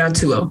and they go down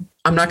 2-0,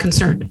 I'm not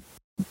concerned.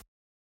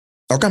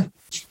 Okay.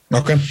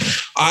 What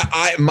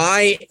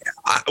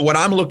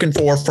I'm looking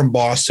for from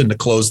Boston to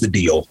close the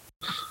deal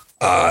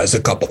is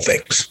a couple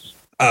things.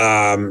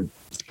 I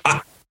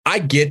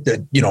get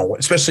that,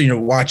 especially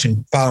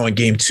following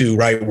game 2,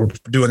 right? We're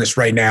doing this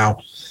right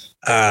now.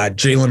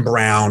 Jaylen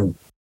Brown,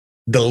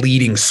 the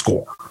leading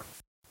scorer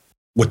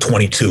with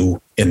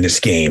 22 in this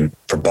game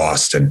for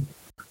Boston.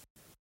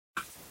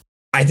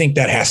 I think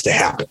that has to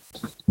happen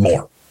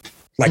more.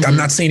 Like, I'm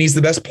not saying he's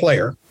the best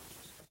player.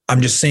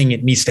 I'm just saying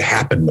it needs to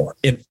happen more.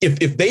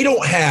 If they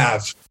don't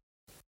have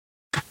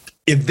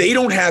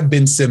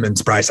Ben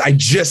Simmons, Bryce, I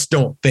just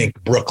don't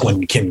think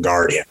Brooklyn can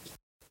guard him.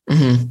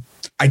 Mm-hmm.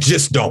 I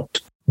just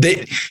don't.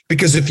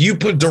 Because if you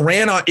put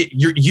Durant on,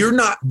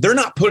 they're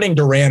not putting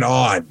Durant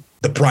on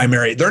the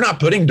primary. They're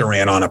not putting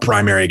Durant on a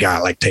primary guy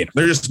like Tatum.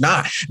 They're just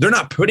not. They're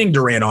not putting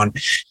Durant on.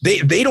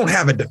 They don't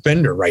have a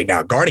defender right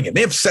now guarding him.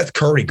 They have Seth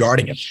Curry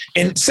guarding him,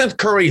 and Seth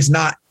Curry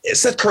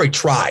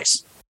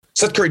tries.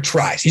 Seth Curry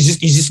tries. He's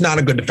just not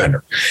a good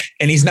defender,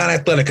 and he's not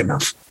athletic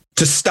enough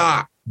to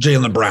stop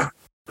Jaylen Brown.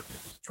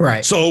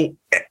 Right. So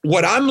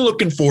what I'm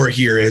looking for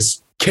here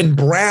is, can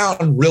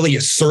Brown really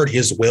assert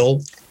his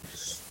will?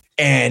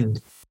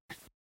 And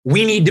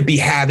we need to be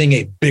having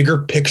a bigger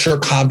picture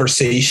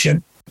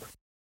conversation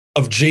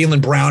of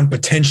Jaylen Brown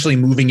potentially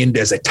moving into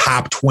as a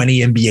top 20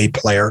 NBA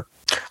player.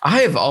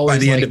 I have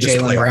always liked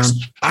Jaylen Brown.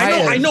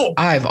 I know.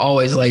 I've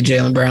always liked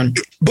Jaylen Brown.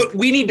 But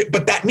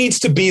that needs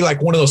to be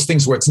like one of those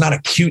things where it's not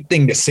a cute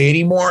thing to say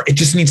anymore. It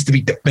just needs to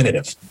be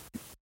definitive.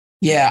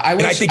 Yeah, I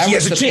wish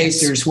the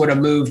Pacers would have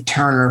moved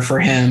Turner for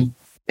him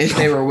if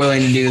they were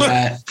willing to do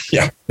that.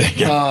 Yeah,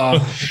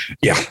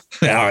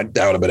 that would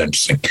have been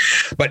interesting.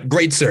 But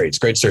great series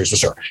for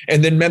sure.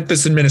 And then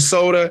Memphis and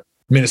Minnesota.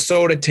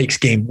 Minnesota takes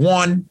game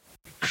 1.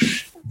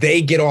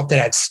 They get off to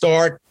that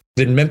start.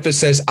 Then Memphis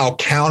says, I'll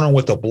counter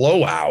with a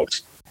blowout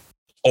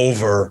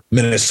over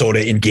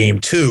Minnesota in game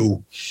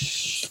 2.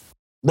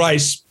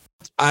 Bryce,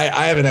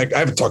 I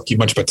haven't talked to you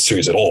much about the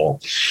series at all.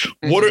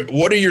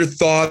 What are your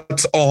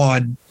thoughts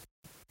on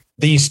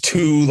these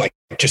two, like,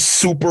 just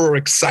super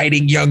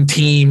exciting young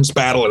teams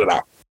battling it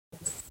out?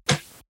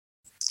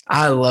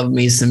 I love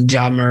me some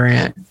Ja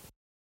Morant.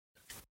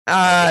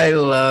 Man,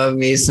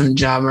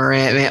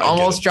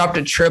 almost dropped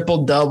a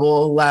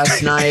triple-double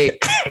last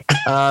night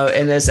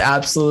in this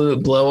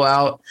absolute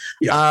blowout.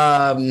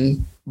 Yeah.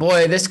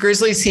 Boy, this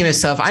Grizzlies team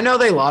is tough. I know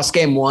they lost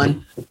game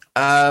 1.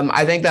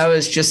 I think that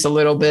was just some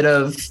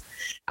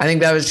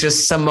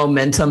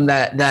momentum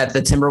that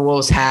the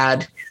Timberwolves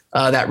had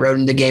that rode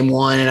into game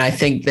 1. And I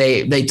think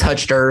they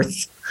touched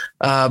earth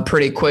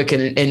pretty quick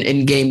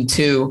in game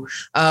 2.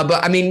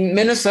 But I mean,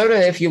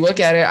 Minnesota, if you look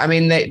at it, I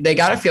mean, they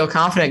got to feel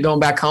confident going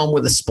back home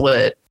with a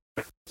split,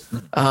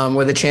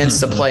 with a chance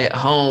to play at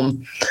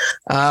home.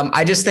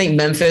 I just think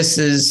Memphis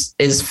is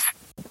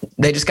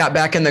they just got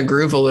back in the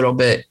groove a little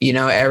bit.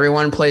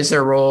 Everyone plays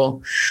their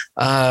role.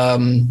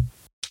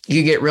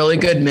 You get really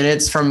good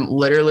minutes from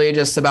literally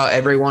just about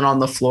everyone on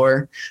the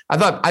floor.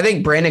 I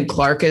think Brandon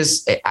Clark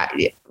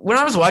when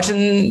I was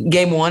watching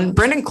game 1,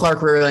 Brandon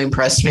Clark really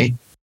impressed me.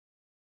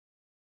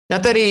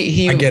 Not that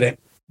I get it.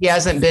 He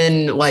hasn't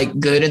been like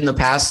good in the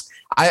past.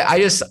 I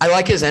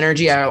like his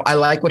energy. I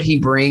like what he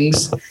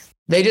brings.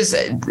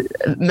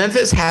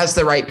 Memphis has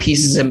the right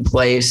pieces in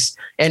place,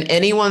 and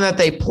anyone that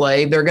they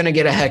play, they're going to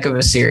get a heck of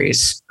a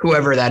series,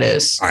 whoever that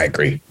is. I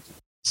agree.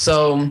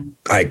 So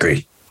I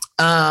agree.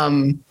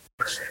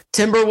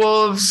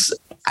 Timberwolves,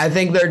 I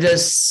think they're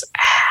just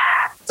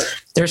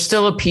they're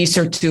still a piece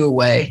or two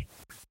away.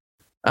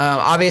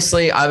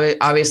 Obviously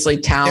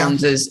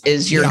Towns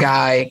is your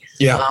guy.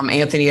 Yeah.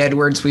 Anthony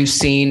Edwards, we've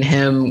seen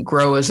him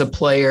grow as a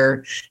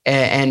player,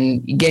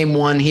 and game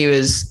one, he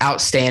was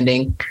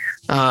outstanding.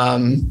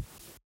 D'Angelo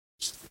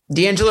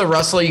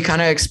Russell, you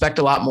kind of expect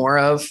a lot more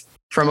of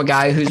from a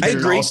guy who's been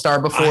an all-star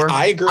before.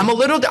 I agree.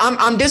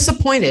 I'm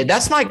disappointed.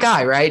 That's my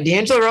guy, right?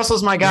 D'Angelo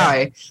Russell's my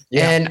guy.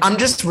 Yeah. And I'm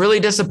just really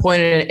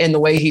disappointed in the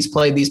way he's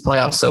played these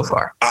playoffs so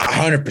far.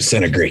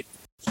 100% agree.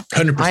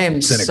 100%. I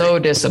am so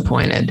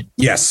disappointed.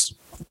 Yes.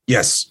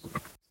 That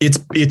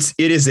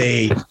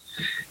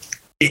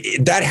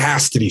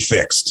has to be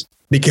fixed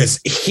because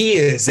he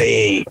is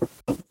a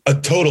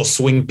total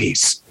swing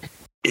piece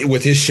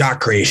with his shot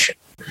creation.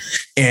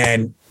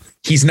 And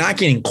he's not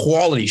getting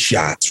quality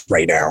shots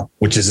right now,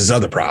 which is his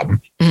other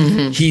problem.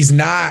 Mm-hmm. He's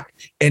not.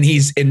 And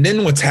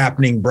then what's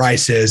happening,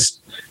 Bryce, is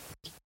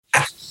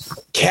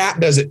Cat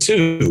does it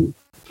too.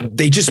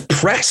 They just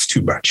press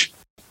too much.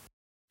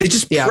 They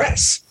just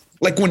press.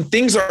 Like when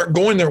things aren't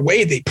going their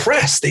way, they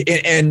press.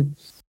 And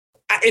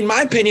in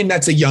my opinion,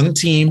 that's a young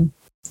team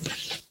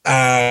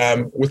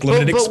with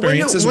limited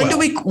experience as well.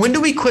 When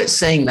do we quit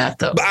saying that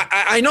though? But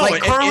I know.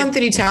 Like Karl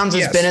Anthony Towns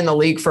has been in the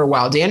league for a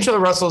while. D'Angelo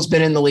Russell's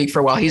been in the league for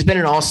a while. He's been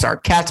an all-star.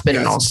 Cat's been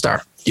an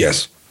all-star.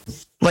 Yes.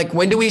 Like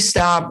when do we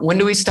stop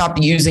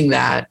using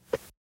that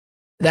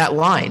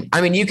line?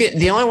 I mean,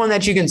 the only one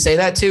that you can say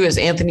that to is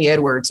Anthony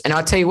Edwards. And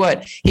I'll tell you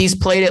what, he's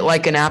played it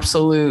like an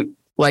absolute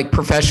like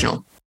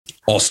professional.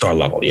 All-star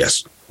level.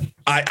 Yes.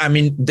 I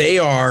mean, they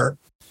are.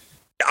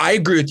 I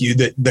agree with you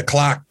that the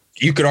clock,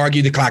 you could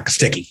argue the clock is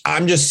ticking.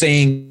 I'm just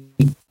saying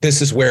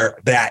this is where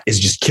that is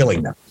just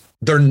killing them.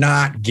 They're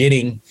not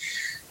getting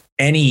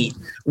any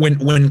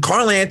when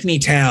Karl Anthony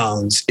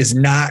Towns is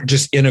not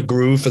just in a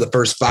groove for the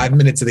first 5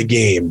 minutes of the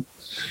game,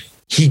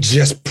 he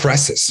just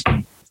presses.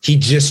 He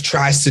just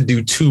tries to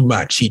do too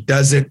much. He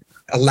doesn't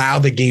allow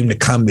the game to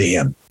come to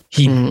him.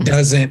 He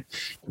doesn't.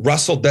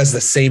 Russell does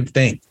the same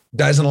thing.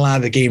 Doesn't allow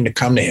the game to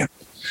come to him.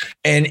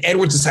 And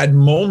Edwards has had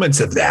moments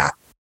of that,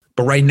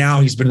 but right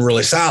now he's been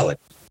really solid.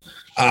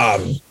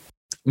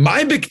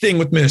 My big thing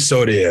with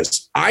Minnesota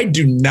is I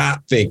do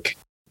not think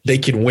they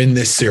can win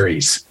this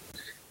series.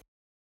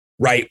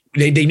 Right.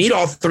 They need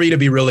all three to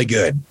be really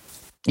good.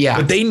 Yeah.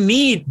 But they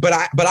need, but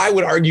I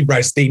would argue,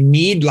 Bryce, they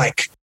need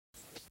like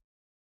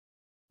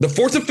the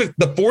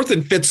fourth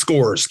and fifth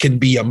scorers can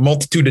be a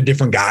multitude of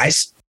different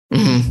guys,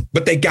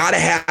 but they got to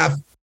have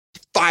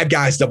 5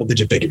 guys,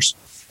 double-digit figures.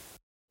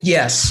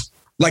 Yes.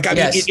 Like, I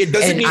mean, it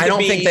doesn't need to be. I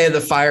don't think they have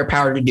the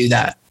firepower to do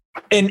that.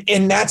 And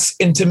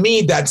to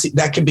me,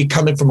 that can be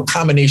coming from a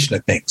combination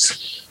of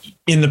things.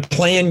 In the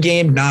play-in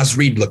game, Naz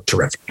Reid looked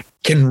terrific.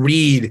 Can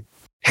Reid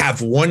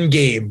have one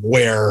game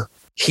where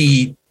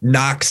he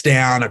knocks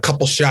down a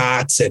couple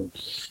shots and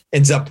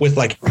ends up with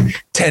like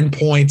 10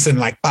 points and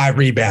like 5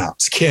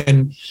 rebounds?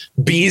 Can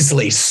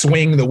Beasley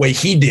swing the way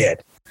he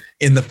did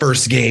in the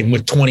first game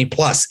with 20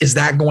 plus? Is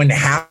that going to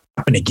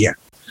happen again?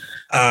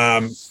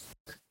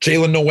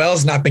 Jalen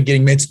Noel's not been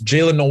getting minutes.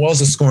 Jalen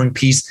Noel's a scoring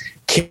piece.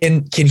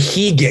 Can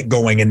he get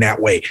going in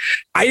that way?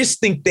 I just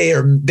think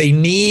they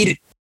need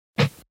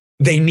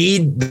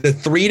the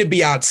 3 to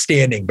be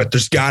outstanding, but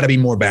there's got to be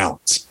more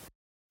balance.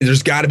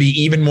 There's got to be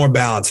even more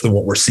balance than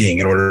what we're seeing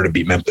in order to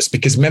beat Memphis,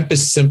 because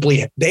Memphis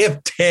they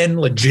have 10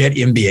 legit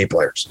NBA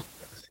players.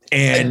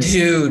 And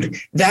dude,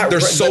 they're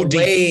so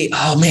deep.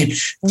 Oh man.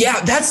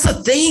 Yeah, that's the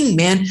thing,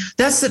 man.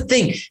 That's the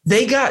thing.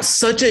 They got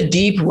such a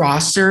deep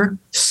roster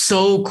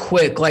so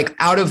quick, like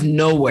out of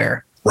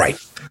nowhere. Right.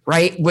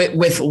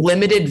 With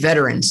limited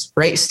veterans,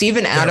 right?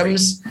 Steven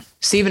Adams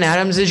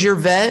is your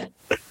vet.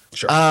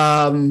 Sure.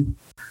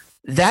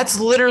 That's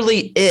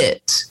literally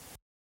it.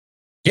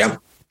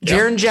 Yep.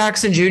 Jaren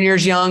Jackson Jr.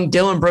 is young.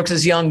 Dylan Brooks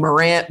is young.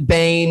 Morant,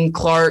 Bane,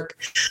 Clark,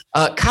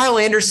 Kyle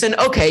Anderson.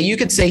 Okay, you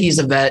could say he's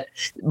a vet,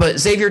 but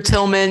Xavier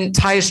Tillman,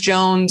 Tyus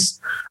Jones,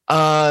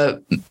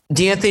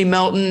 DeAnthony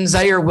Melton,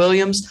 Zaire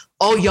Williams,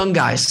 all young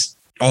guys.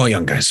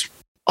 Yep.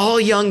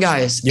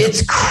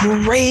 It's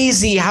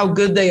crazy how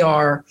good they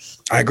are.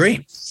 I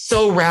agree.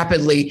 So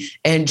rapidly.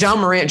 And John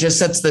Morant just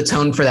sets the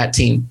tone for that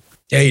team.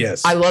 Yeah, he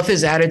does. I love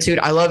his attitude.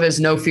 I love his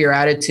no fear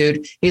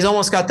attitude. He's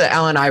almost got the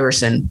Allen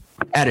Iverson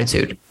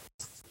attitude.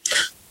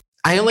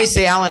 I only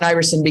say Allen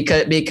Iverson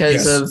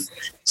because of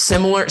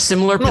similar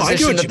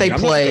position that they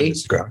play.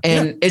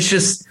 And it's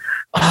just,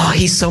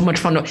 he's so much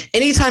fun.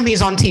 Anytime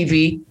he's on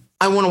TV,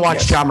 I want to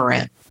watch John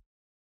Morant.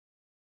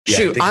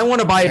 Shoot, I want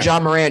to buy a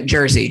John Morant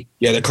jersey.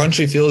 Yeah, the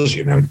country feels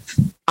you, man.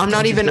 I'm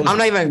not even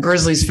a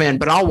Grizzlies fan,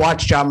 but I'll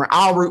watch John Morant.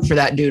 I'll root for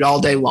that dude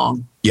all day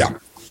long. Yeah.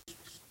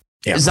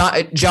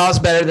 Jaw's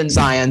better than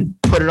Zion.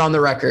 Put it on the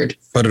record.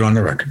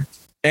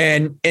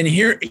 And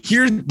here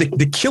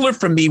the killer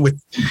for me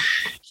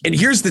and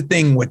here's the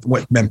thing with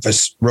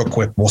Memphis, real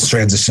quick, we'll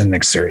transition to the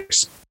next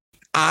series.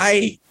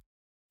 I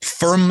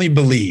firmly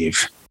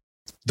believe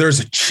there's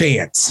a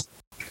chance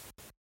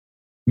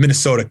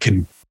Minnesota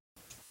can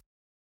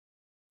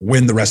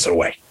win the rest of the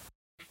way.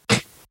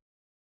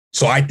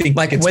 So I think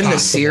win the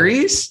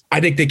series? I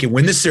think they can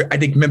win the series. I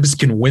think Memphis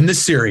can win the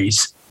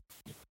series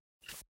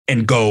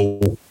and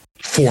go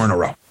 4 in a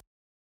row.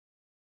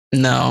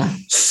 No.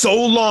 So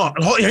long.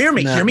 Hear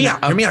me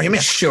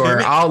out.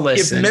 Sure, I'll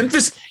listen.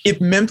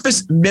 If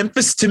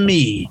Memphis to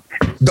me,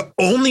 the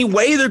only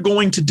way they're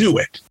going to do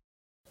it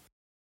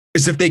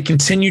is if they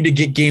continue to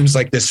get games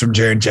like this from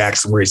Jaren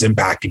Jackson where he's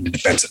impacting the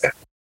defensive end.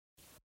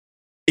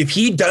 If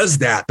he does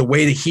that the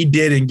way that he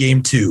did in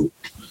game 2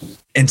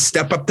 and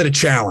step up to the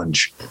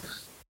challenge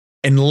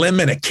and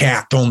limit a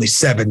cat to only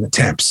 7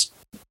 attempts,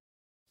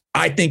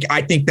 I think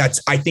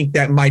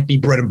that might be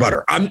bread and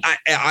butter.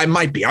 I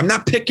might be. I'm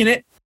not picking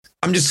it.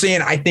 I'm just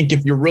saying, I think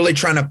if you're really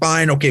trying to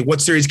find, okay, what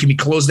series can be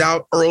closed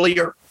out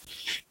earlier,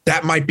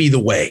 that might be the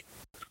way.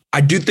 I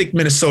do think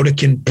Minnesota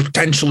can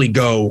potentially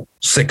go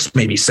 6,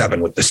 maybe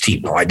 7 with this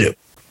team. No, I do.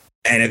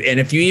 And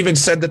if you even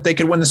said that they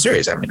could win the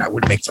series, I mean, I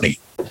would make fun of you.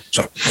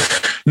 So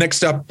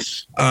next up,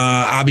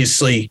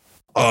 obviously,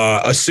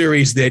 a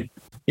series that,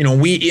 you know,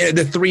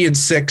 the 3 and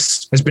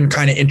 6 has been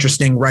kind of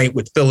interesting, right?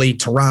 With Philly,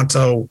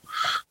 Toronto.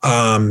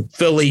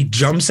 Philly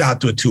jumps out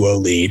to a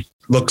 2-0 lead,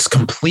 looks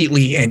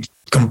completely and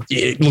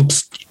it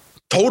looks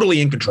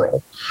totally in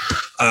control.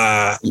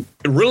 It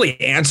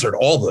really answered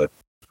all the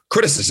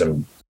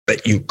criticism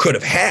that you could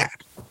have had.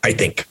 I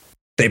think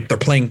they're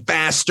playing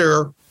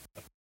faster.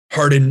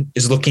 Harden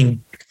is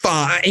looking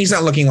fine. He's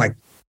not looking like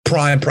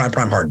prime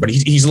Harden, but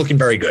he's looking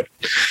very good.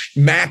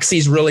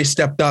 Maxi's really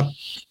stepped up,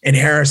 and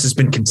Harris has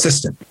been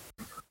consistent.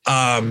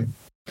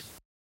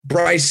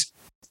 Bryce,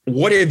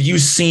 what have you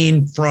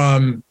seen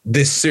from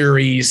this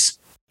series?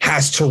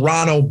 Has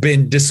Toronto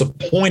been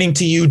disappointing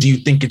to you? Do you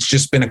think it's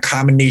just been a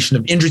combination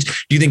of injuries?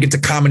 Do you think it's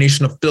a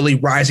combination of Philly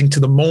rising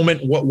to the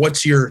moment?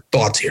 What's your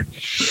thoughts here?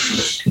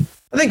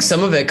 I think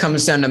some of it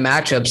comes down to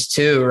matchups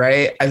too,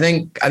 right? I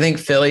think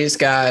Philly's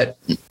got,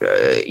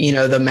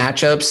 the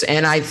matchups,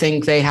 and I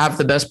think they have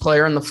the best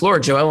player on the floor,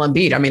 Joel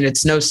Embiid. I mean,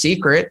 it's no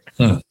secret,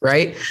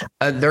 right?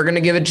 They're going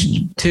to give it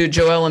to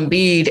Joel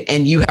Embiid,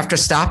 and you have to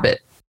stop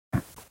it.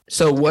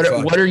 So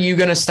what are you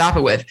going to stop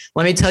it with?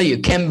 Let me tell you,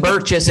 Kem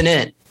Birch isn't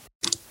it.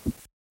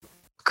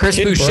 Chris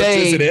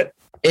Boucher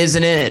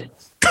isn't it.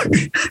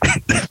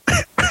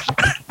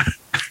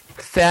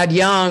 Thad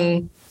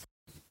Young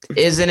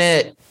isn't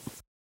it.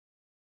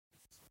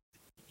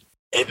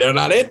 They're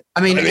not it.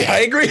 I mean,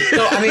 I agree.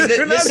 So, I mean,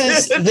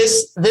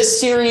 this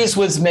series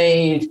was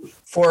made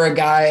for a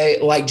guy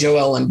like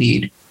Joel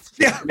Embiid.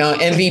 Yeah,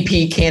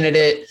 MVP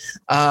candidate,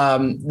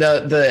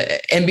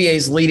 the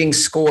NBA's leading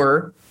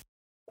scorer,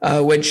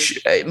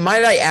 which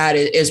might I add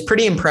is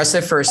pretty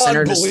impressive for a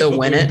center to still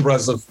win it.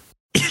 Impressive.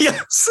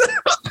 Yes.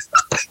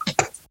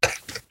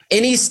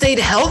 And he stayed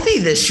healthy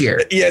this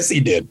year. Yes, he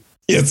did.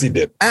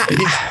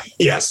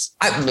 Yes.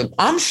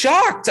 I'm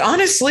shocked,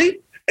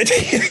 honestly.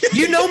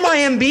 You know my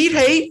Embiid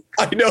hate.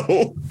 I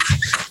know.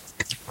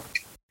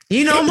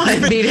 You know my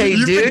Embiid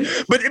hate, dude.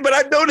 But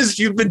I've noticed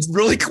you've been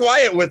really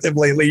quiet with him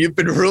lately. You've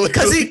been really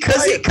because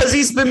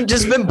he's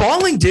been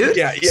balling, dude.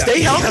 Yeah.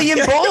 Stay healthy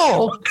and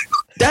ball.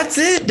 That's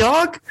it,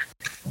 dog.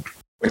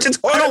 Which is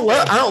hard.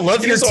 I don't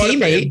love your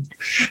teammate.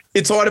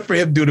 It's harder for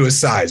him due to his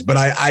size, but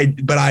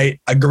I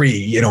agree.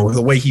 You know,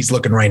 the way he's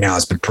looking right now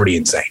has been pretty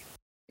insane.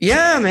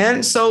 Yeah,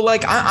 man. So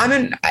like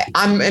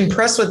I'm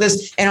impressed with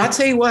this, and I'll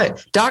tell you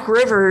what, Doc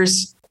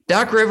Rivers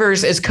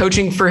is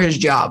coaching for his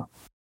job.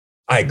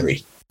 I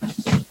agree.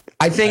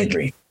 I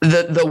think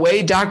the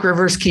way Doc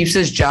Rivers keeps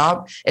his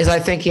job is I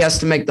think he has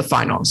to make the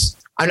finals.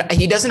 I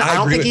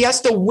don't think he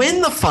has to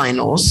win the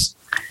finals.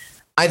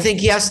 I think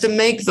he has to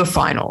make the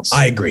finals.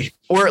 I agree.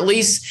 Or at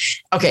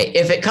least, okay,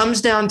 if it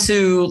comes down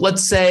to,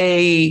 let's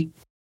say,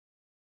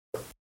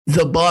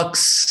 the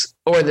Bucks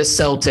or the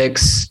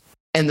Celtics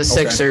and the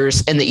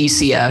Sixers and the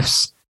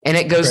ECFs, and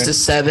it goes to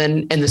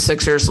 7 and the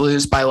Sixers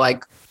lose by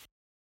like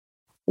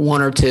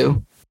 1 or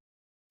 2.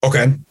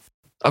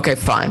 Okay,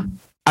 fine.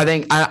 I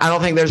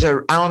don't think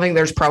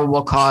there's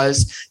probable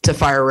cause to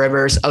fire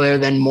Rivers other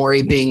than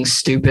Morey being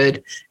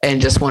stupid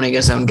and just wanting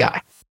his own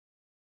guy.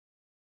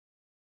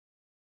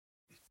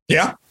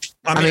 Yeah.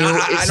 I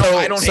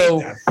don't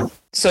hate that.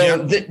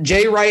 So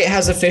Jay Wright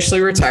has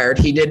officially retired.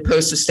 He did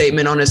post a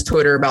statement on his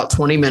Twitter about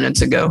 20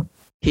 minutes ago.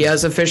 He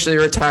has officially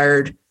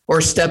retired or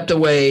stepped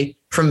away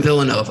from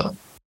Villanova.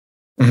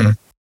 Mm-hmm.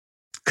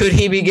 Could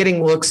he be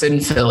getting looks in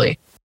Philly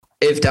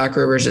if Doc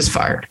Rivers is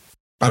fired?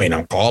 I mean,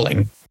 I'm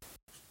calling.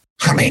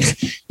 I mean,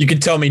 you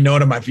could tell me no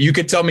you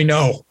could tell me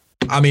no.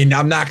 I mean,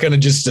 I'm not going to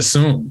just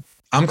assume.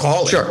 I'm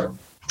calling. Sure.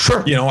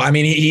 You know, I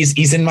mean,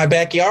 he's in my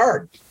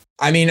backyard.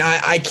 I mean,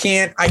 I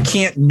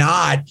can't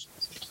not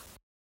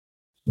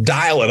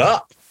dial it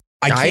up.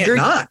 I can't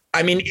not.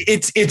 I mean,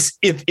 it's if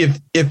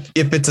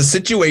it's a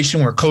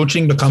situation where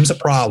coaching becomes a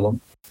problem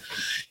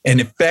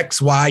and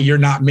affects why you're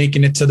not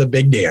making it to the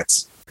big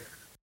dance,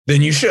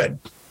 then you should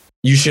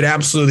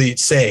absolutely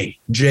say,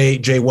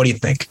 Jay, what do you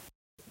think?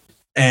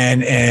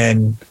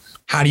 And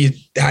how do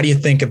you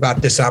think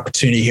about this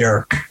opportunity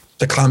here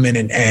to come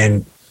in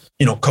and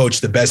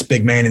coach the best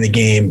big man in the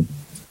game?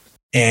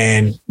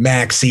 And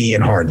Maxey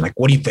and Harden, like,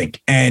 what do you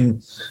think?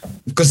 And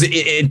because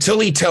until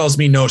he tells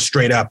me no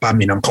straight up, I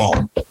mean, I'm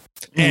calling.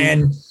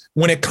 And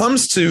when it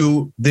comes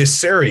to this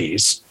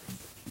series,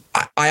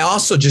 I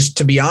also, just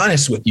to be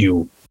honest with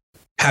you,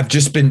 have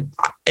just been,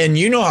 and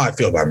you know how I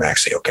feel about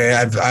Maxey. Okay.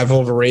 I've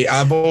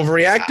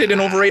overreacted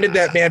and overrated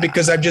that man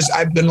because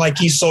I've been like,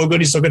 he's so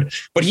good.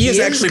 But he is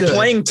actually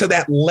playing to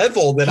that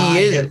level that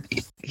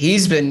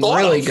he's been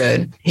really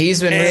good.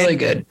 He's been really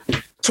good.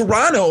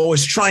 Toronto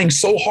is trying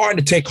so hard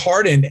to take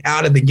Harden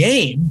out of the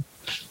game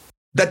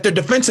that their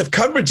defensive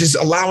coverage is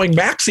allowing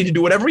Maxey to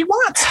do whatever he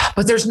wants.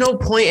 But there's no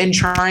point in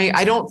trying.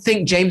 I don't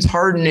think James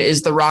Harden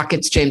is the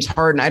Rockets' James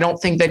Harden. I don't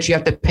think that you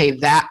have to pay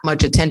that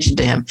much attention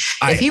to him.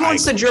 If he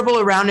wants to dribble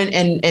around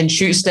and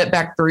shoot step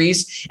back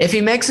threes, if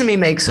he makes them, he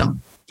makes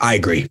them. I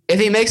agree.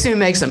 If he makes them, he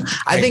makes them.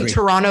 I think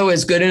Toronto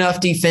is good enough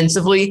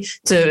defensively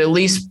to at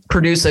least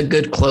produce a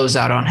good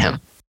closeout on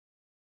him.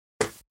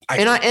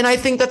 I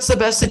think that's the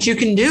best that you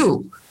can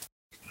do.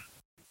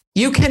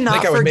 You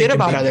cannot forget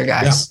about other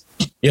guys.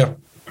 Yeah.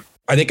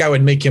 I think I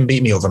would make him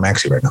beat me over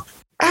Maxey right now.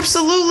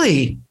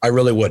 Absolutely. I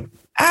really would.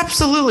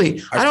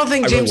 Absolutely. I don't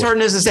think James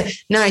Harden is the same.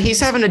 No, he's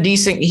having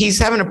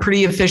a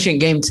pretty efficient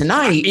game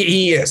tonight.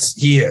 He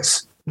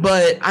is.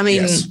 But I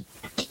mean,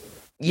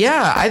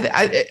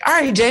 yeah. All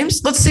right,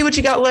 James, let's see what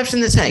you got left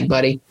in the tank,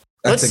 buddy.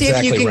 Let's see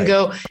if you can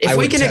go. If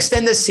we can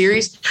extend this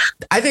series,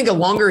 I think a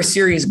longer a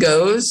series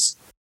goes,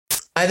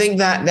 I think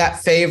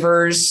that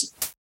favors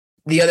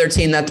the other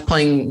team that's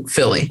playing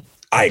Philly.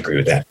 I agree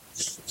with that.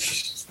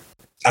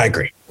 I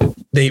agree.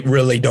 They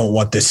really don't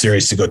want this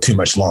series to go too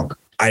much longer.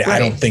 I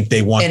don't think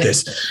they want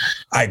this.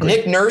 I agree.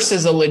 Nick Nurse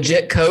is a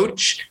legit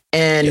coach.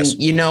 And, he's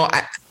been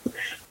kind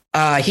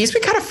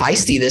of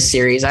feisty this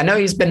series. I know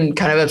he's been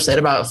kind of upset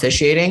about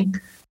officiating,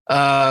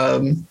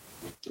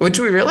 which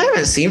we really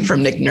haven't seen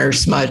from Nick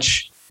Nurse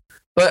much.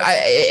 But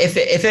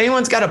if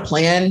anyone's got a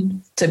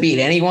plan to beat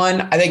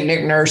anyone, I think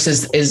Nick Nurse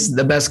is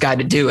the best guy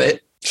to do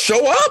it.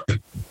 Show up.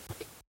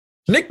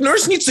 Nick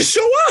Nurse needs to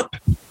show up.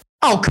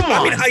 Oh, come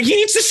on. I mean, he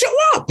needs to show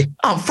up.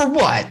 Oh, for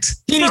what?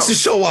 He needs to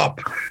show up.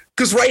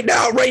 Because right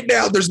now,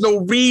 there's no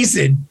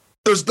reason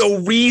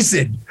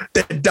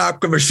that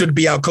Doc Rivers should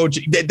be out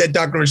coaching. That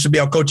Doc Rivers should be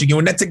out coaching you,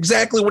 and that's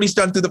exactly what he's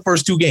done through the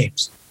first two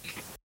games.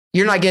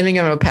 You're not giving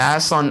him a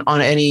pass on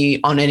any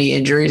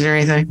injuries or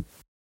anything?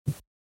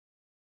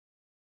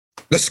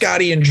 The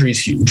Scotty injury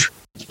is huge.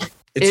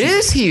 It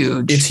is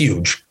huge. It's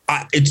huge.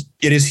 It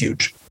is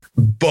huge.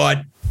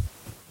 But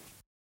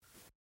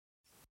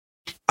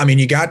I mean,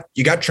 you got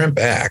Trent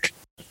back.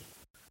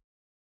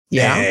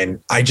 Yeah.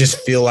 And I just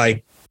feel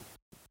like,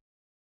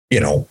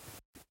 we're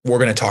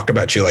going to talk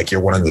about you like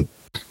you're one of the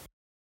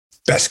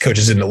best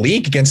coaches in the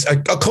league against a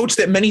coach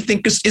that many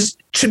think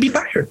should be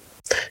fired.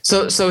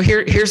 So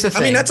here's the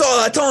thing. I mean, that's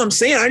all I'm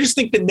saying. I just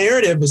think the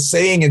narrative is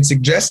saying and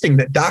suggesting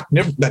that Doc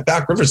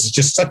Rivers is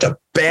just such a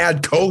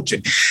bad coach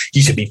and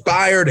he should be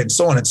fired and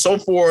so on and so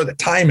forth. The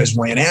time has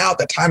ran out.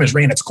 The time has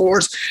ran its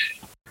course.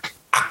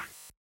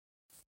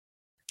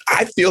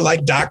 I feel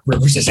like Doc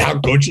Rivers is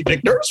out coaching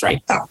Nick Nurse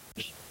right now.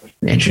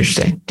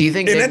 Interesting. Do you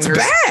think? And that's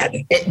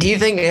bad. Do you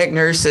think Nick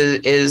Nurse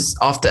is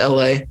off to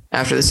LA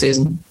after the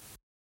season?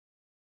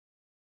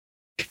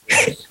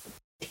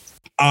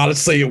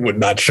 Honestly, it would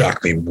not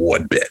shock me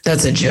one bit.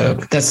 That's a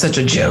joke. That's such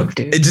a joke,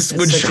 dude. It just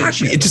would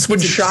shock me. It just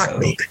would shock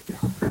me.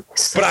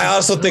 But I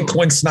also think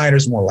Quinn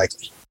Snyder's more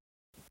likely.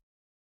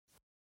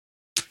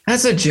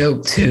 That's a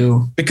joke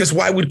too. Because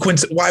why would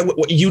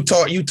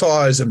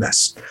Utah is a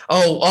mess.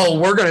 Oh,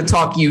 we're going to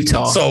talk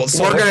Utah. So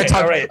we're going to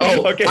talk. Right.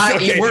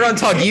 We're going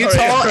to talk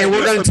Utah and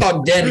we're going to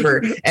talk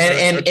Denver.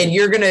 And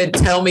you're going to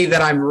tell me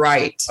that I'm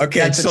right. Okay.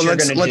 That's so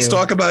let's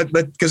talk about,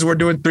 because we're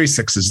doing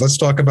 3-6s. Let's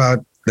talk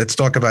about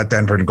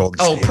Denver and Golden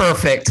State. Oh,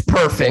 perfect.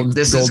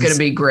 This is going to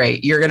be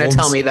great. You're going to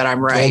tell me that I'm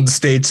right. Golden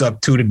State's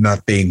up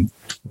 2-0.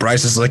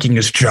 Bryce is licking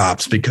his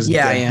chops because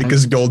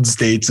Golden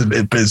State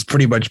has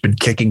pretty much been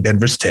kicking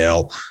Denver's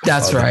tail.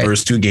 That's right. The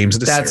first two games of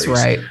the series. That's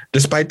right.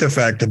 Despite the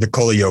fact that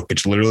Nikola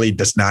Jokic literally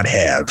does not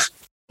have.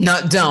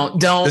 Don't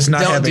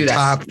have do a that.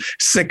 top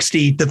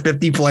 60 to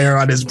 50 player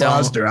on his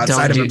roster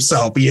outside of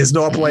himself. He has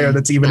no player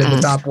that's even in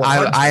the top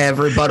 100. I have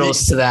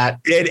rebuttals to that.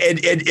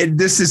 And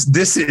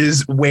this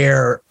is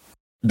where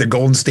the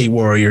Golden State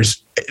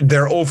Warriors,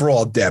 their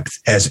overall depth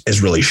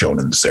has really shown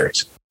in the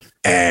series.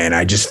 And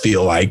I just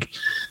feel like,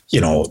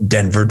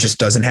 Denver just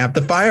doesn't have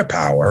the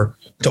firepower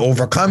to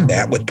overcome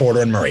that with Porter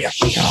and Murray.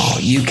 Oh,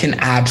 you can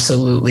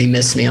absolutely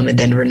miss me on the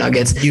Denver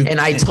Nuggets. And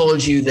I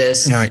told you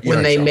this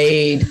when they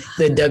made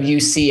the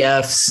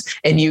WCFs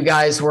and you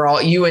guys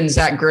were you and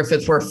Zach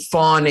Griffith were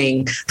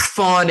fawning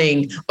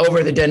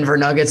over the Denver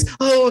Nuggets.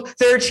 Oh,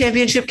 they're a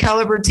championship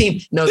caliber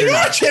team. No, they're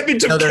not.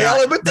 Championship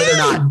caliber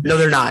team. No,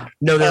 they're not.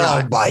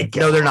 Oh my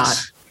God. No,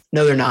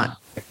 they're not.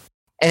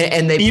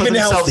 And they even put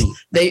themselves, healthy.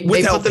 they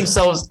put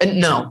themselves,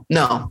 no.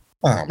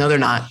 Oh. No, they're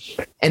not.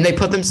 And they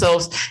put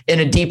themselves in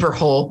a deeper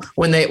hole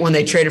when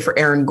they traded for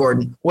Aaron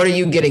Gordon. What are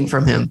you getting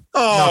from him?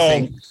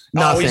 Nothing.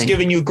 He's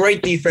giving you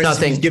great defense.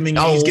 Nothing. He's giving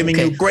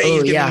you great.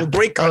 He's giving you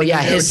great. Oh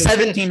yeah, his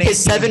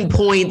 7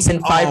 points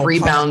and 5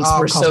 rebounds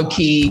were so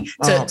key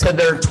to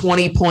their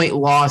 20-point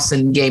loss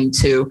in Game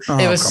 2.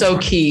 It was so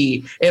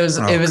key. It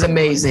was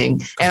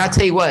amazing. And I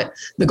tell you what,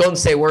 the Golden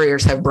State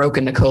Warriors have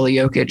broken Nikola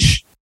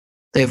Jokic.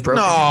 They've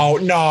broken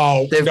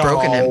him. They've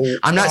broken him.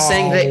 I'm not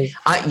saying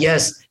that.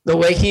 Yes, the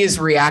way he is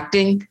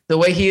reacting,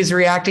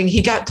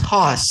 he got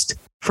tossed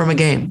from a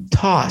game.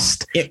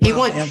 Tossed. He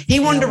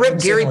wanted to rip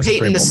Gary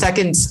Payton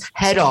II's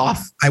head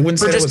off for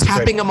just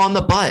tapping him on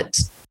the butt.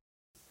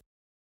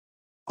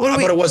 But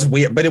it was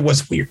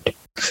weird.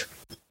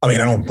 I mean,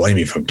 I don't blame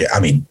you for.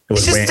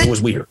 It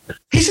was weird.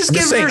 He's just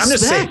giving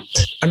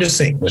respect. I'm just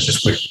saying, it was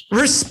just weird.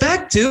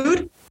 Respect,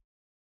 dude.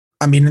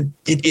 I mean,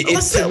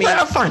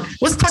 fine.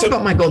 Let's talk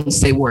about my Golden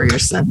State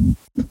Warriors then.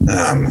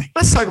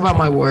 Let's talk about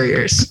my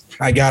Warriors.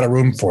 I got a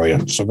room for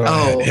you. So go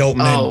ahead.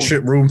 Hilton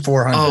Inn, room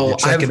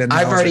 400.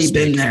 I've already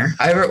been there.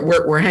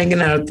 We're hanging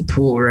out at the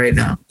pool right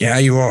now. Yeah,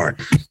 you are.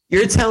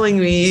 You're telling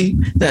me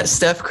that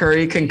Steph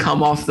Curry can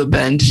come off the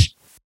bench?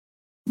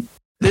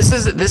 This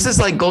is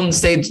like Golden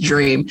State's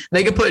dream.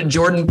 They could put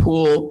Jordan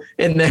Poole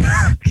in there.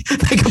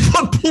 They could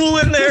put Poole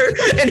in there,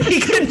 and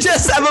he could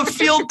just have a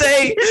field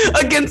day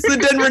against the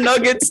Denver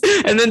Nuggets.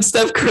 And then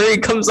Steph Curry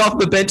comes off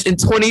the bench in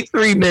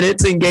 23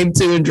 minutes in Game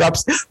 2 and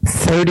drops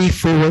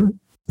 34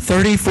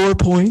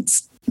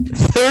 points.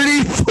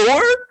 34.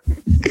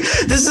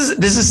 This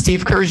is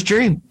Steve Kerr's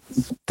dream.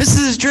 This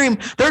is his dream.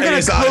 They're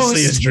going to coast.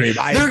 His dream.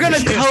 They're going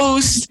to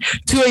coast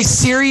to a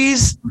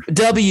series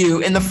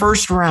W in the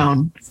first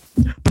round.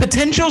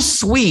 Potential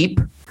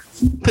sweep.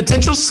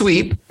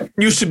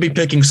 You should be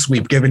picking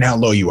sweep, given how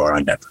low you are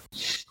on Denver.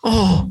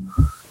 Oh,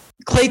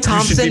 Klay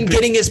Thompson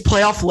getting his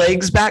playoff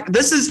legs back.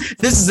 This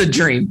is a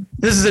dream.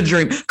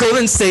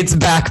 Golden State's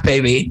back,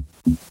 baby.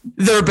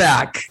 They're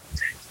back.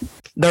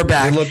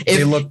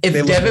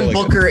 If Devin really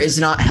Booker is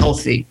not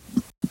healthy,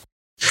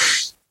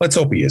 let's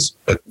hope he is.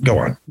 But go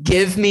on.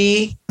 Give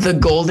me the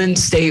Golden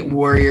State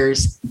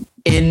Warriors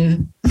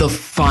in the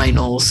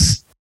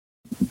finals.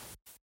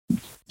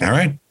 All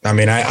right. I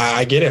mean,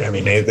 I get it. I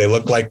mean, they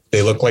look like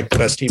the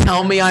best team.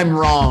 Tell me I'm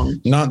wrong.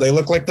 No, they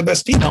look like the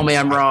best team. Tell me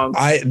I'm wrong.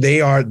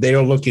 They are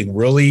looking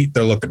really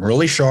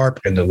sharp,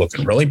 and they're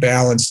looking really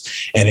balanced.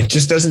 And it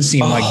just doesn't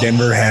seem like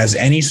Denver has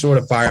any sort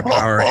of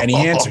firepower or any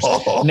answers.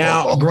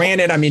 Now,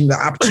 granted, I mean, the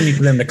opportunity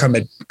for them to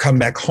come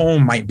back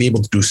home might be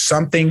able to do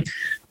something.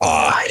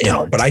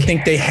 But I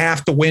think they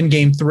have to win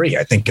Game 3.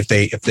 I think if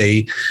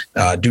they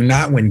do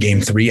not win Game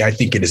 3, I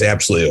think it is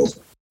absolutely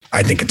over.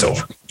 I think it's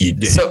over. To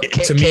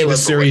me,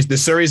 the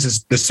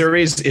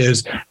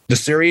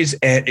series,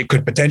 and it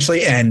could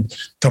potentially end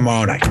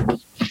tomorrow night.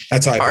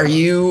 That's how. How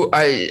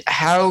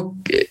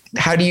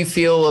do you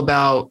feel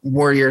about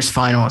Warriors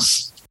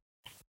finals?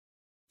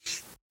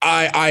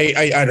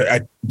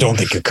 I don't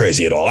think you're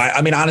crazy at all.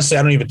 I mean, honestly,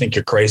 I don't even think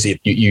you're crazy if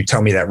you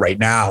tell me that right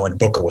now and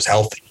Booker was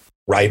healthy,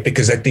 right?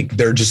 Because I think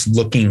they're just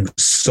looking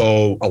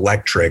so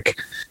electric.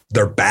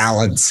 Their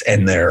balance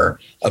and their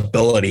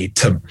ability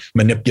to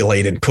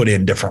manipulate and put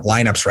in different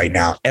lineups right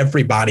now.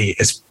 Everybody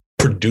is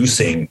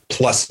producing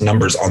plus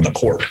numbers on the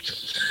court.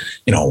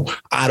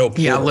 Otto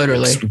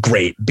looks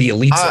great.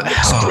 Bielitsa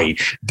looks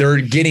great.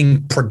 They're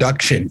getting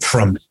production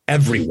from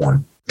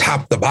everyone,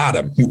 top to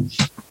bottom,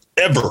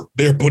 whoever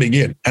they're putting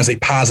in has a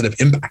positive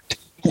impact,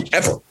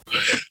 whoever.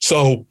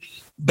 So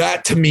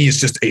that to me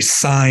is just a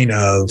sign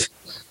of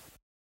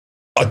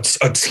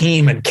a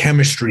team and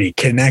chemistry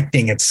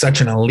connecting at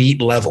such an elite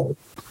level.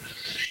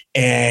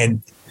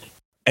 And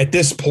at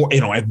this point,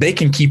 if they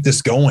can keep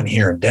this going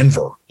here in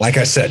Denver, like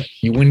I said,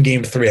 you win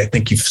Game 3, I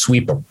think you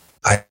sweep them.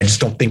 I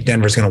just don't think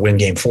Denver's going to win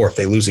Game 4 if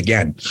they lose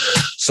again.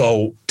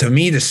 So to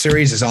me, the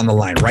series is on the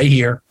line right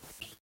here.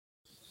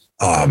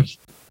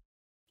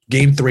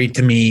 Game 3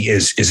 to me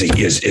is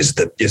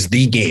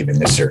the game in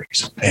this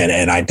series,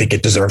 and I think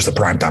it deserves the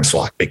primetime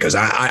slot because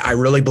I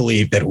really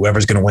believe that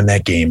whoever's going to win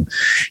that game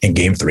in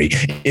Game 3,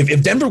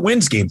 if Denver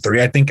wins Game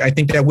 3, I think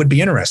that would be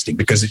interesting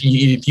because if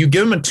you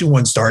give them a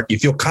 2-1 start, you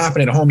feel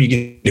confident at home, you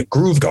get the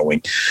groove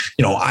going.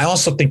 I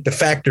also think the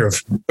factor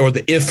of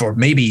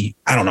maybe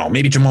I don't know,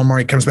 maybe Jamal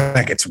Murray comes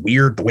back. It's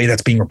weird the way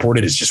that's being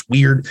reported is just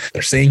weird.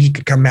 They're saying he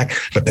could come back,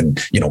 but then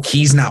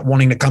he's not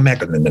wanting to come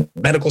back, and then the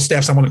medical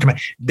staff's not wanting to come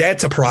back.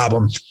 That's a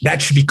problem. That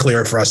should be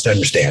clear for us to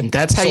understand.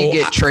 That's how you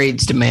get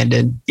trades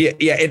demanded.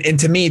 Yeah. And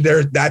to me,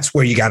 that's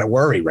where you got to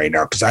worry right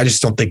now because I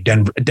just don't think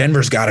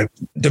Denver's got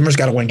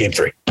to win Game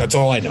 3. That's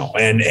all I know.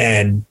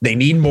 And they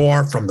need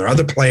more from their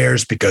other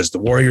players because the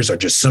Warriors are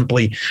just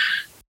simply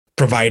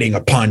providing a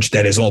punch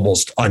that is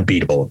almost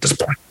unbeatable at this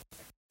point.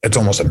 It's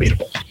almost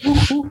unbeatable.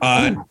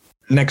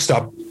 Next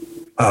up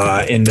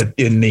in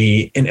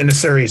the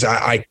series,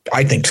 I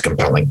think is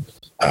compelling.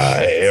 Or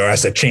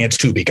has a chance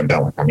to be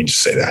compelling. Let me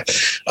just say that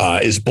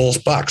is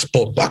Bulls-Bucks.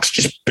 Bucks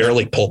just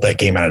barely pulled that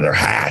game out of their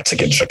hats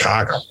against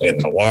Chicago in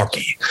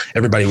Milwaukee.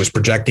 Everybody was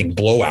projecting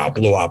blowout,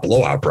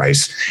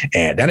 Bryce,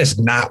 and that is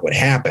not what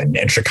happened.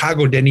 And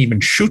Chicago didn't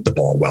even shoot the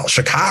ball well.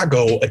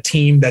 Chicago, a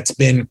team that's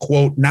been,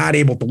 quote, not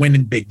able to win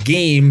in big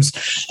games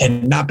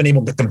and not been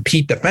able to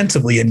compete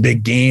defensively in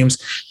big games,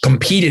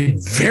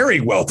 competed very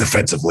well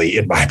defensively,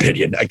 in my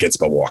opinion, against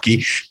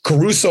Milwaukee.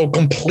 Caruso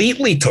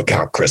completely took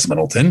out Chris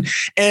Middleton,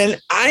 and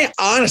I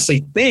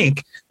honestly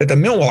think that the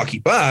Milwaukee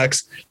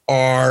Bucks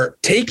are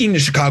taking the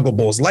Chicago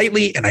Bulls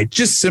lightly, and I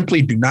just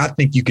simply do not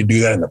think you can do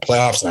that in the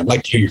playoffs, and I'd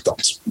like to hear your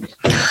thoughts.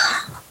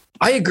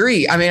 I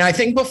agree. I mean, I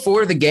think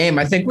before the game,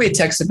 I think we had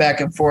texted back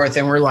and forth,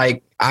 and we're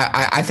like,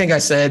 I think I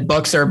said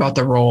Bucks are about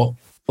to roll.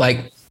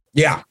 Like,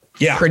 yeah.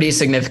 Pretty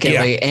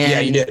significantly.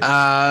 And you did.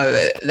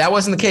 That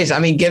wasn't the case. I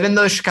mean, given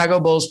the Chicago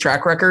Bulls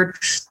track record,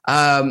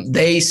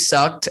 they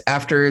sucked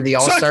after the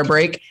All-Star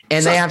break,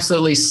 and they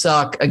absolutely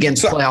suck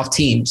against playoff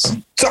teams.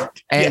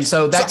 And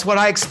so that's what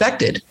I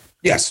expected.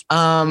 Yes.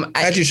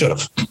 As you should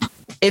have.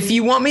 If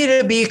you want me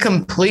to be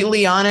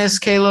completely honest,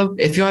 Caleb,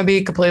 before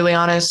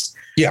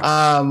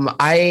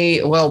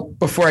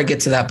I get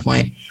to that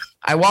point,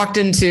 I walked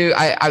into,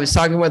 I was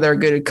talking with our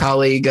good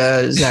colleague,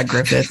 Zach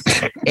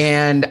Griffith,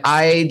 and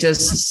I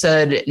just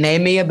said,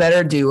 name me a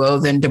better duo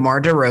than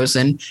DeMar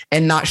DeRozan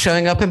and not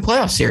showing up in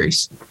playoff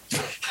series.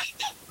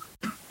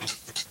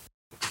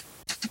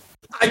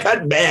 I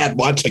got mad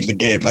watching the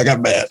game. I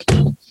got mad.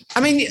 I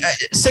mean,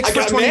 6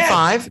 for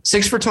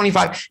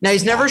 25. Now,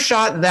 he's never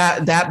shot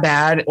that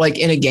bad, like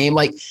in a game.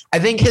 Like, I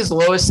think his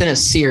lowest in a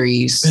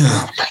series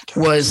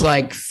was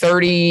like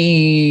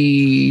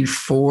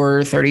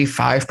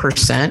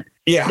 35%.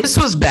 Yeah. This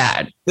was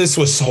bad. This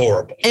was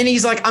horrible. And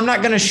he's like, I'm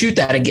not going to shoot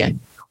that again.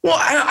 Well,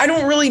 I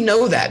don't really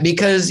know that,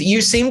 because you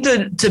seem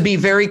to be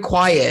very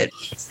quiet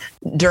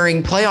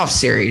during playoff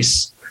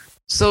series.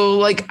 So,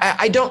 like,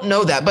 I don't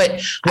know that.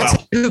 But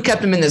who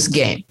kept him in this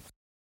game?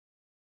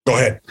 Go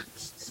ahead.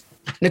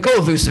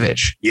 Nikola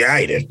Vucevic. Yeah,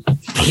 he did.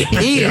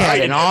 He had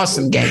an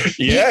awesome game.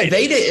 Yeah,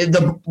 they did.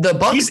 The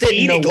Bucks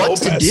didn't know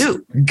what to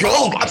do.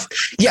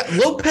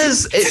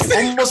 Lopez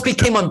almost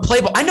became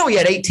unplayable. I know he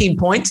had 18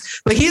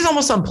 points, but he's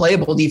almost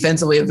unplayable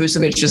defensively if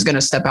Vucevic is going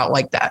to step out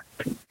like that.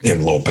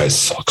 And Lopez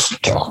sucks.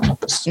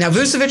 Now,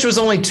 Vucevic was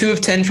only 2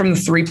 of 10 from the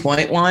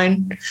 3-point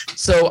line.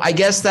 So I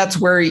guess that's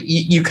where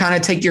you kind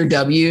of take your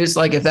W's.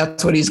 Like, if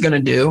that's what he's going to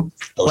do,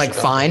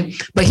 fine.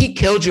 But he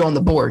killed you on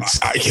the boards.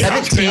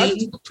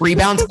 17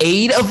 rebounds,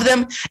 8 of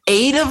them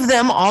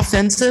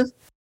offensive.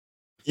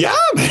 Yeah,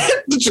 man.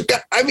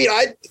 I mean,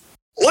 I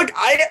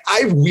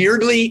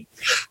weirdly,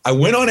 I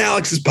went on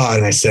Alex's pod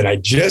and I said, I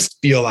just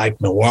feel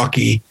like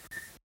Milwaukee,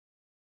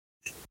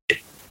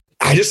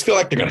 I just feel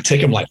like they're going to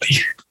take him lightly.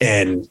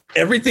 And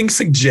everything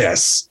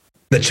suggests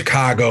that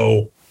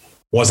Chicago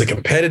wasn't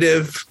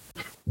competitive.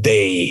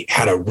 They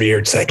had a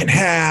weird second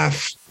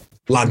half.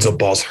 Lonzo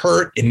Ball's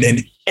hurt. And then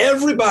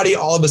everybody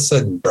all of a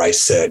sudden,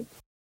 Bryce said,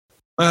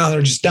 well,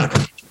 they're just done.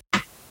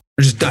 They're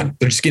just done.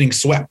 They're just getting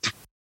swept.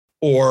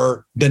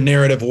 Or the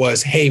narrative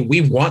was, hey,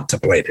 we want to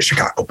play the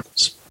Chicago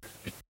Bulls.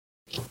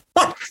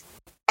 Well,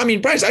 I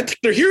mean, Bryce, I think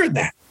they're hearing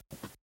that.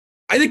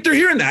 I think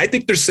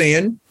they're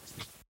saying,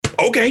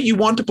 okay, you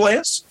want to play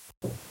us?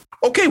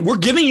 Okay, we're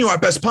giving you our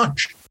best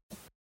punch.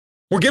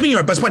 You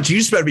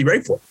just better be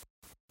ready for it.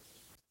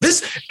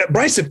 This,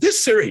 Bryce, if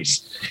this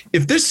series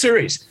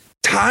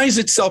ties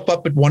itself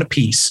up at one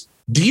apiece,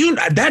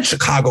 that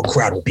Chicago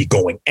crowd will be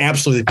going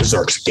absolutely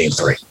berserk in Game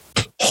 3.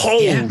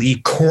 Holy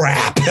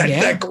crap.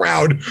 That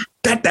crowd,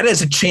 that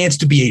has a chance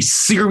to be a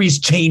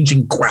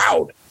series-changing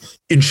crowd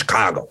in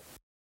Chicago.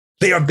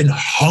 They have been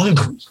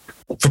hungry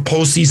for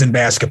postseason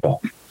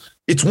basketball.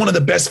 It's one of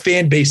the best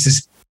fan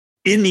bases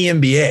in the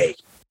NBA,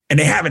 and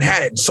they haven't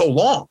had it in so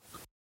long.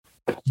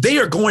 They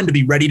are going to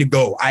be ready to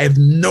go. I have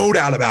no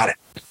doubt about it.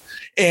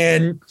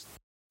 And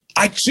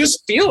I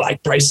just feel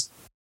like, Bryce,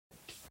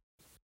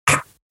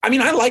 I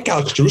mean, I like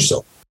Alex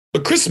Caruso,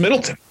 but Chris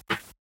Middleton,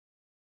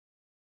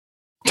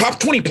 top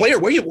 20 player,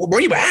 where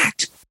you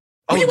at?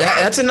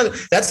 That's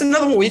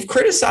another one we've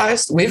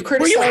criticized. We've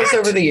criticized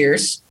over the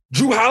years.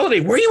 Drew Holiday,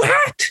 where you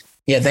at?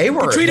 Yeah, they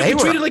were. We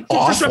traded like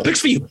first round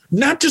picks for you,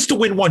 not just to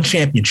win one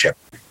championship.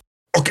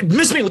 Okay,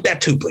 miss me with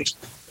that too, please.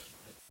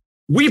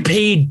 We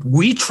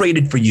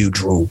traded for you,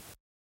 Drew,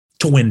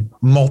 to win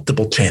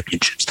multiple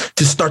championships,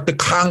 to start the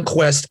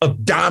conquest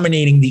of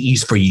dominating the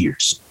East for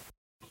years.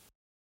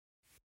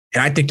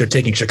 And I think they're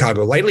taking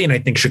Chicago lightly, and I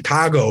think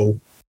Chicago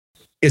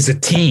is a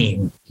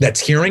team that's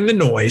hearing the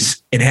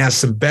noise and has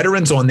some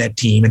veterans on that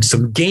team and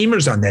some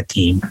gamers on that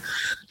team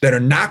that are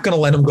not going to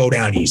let them go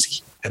down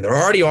easy. And they're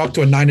already off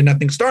to a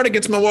 9-0 start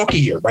against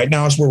Milwaukee here right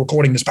now as we're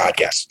recording this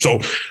podcast. So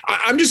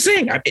I'm just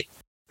saying,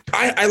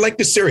 I like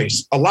this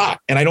series a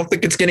lot, and I don't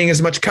think it's getting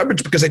as much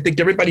coverage because I think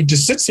everybody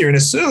just sits here and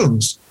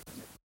assumes.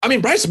 I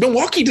mean, Bryce,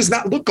 Milwaukee does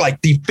not look like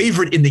the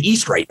favorite in the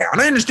East right now.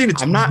 And I understand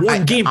it's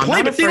one game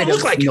play, but they don't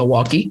look like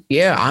Milwaukee.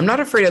 Yeah, I'm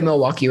not afraid of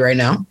Milwaukee right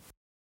now.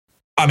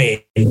 I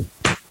mean,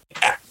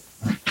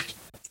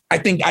 I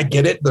think I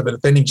get it. They're the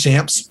defending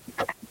champs,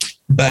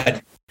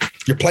 but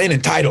you're playing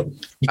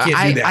entitled. You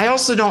can't do that. I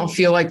also don't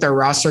feel like their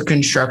roster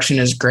construction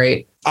is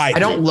great. I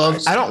don't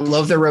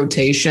love the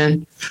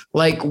rotation.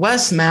 Like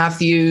Wes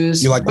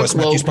Matthews. You like Wes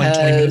Matthews playing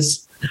 20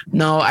 minutes?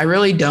 No, I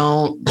really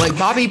don't. Like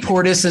Bobby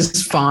Portis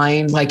is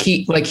fine.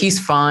 He's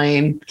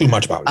fine. Too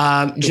much Bobby.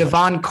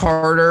 Javon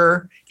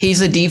Carter,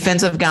 he's a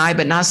defensive guy,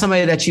 but not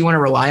somebody that you want to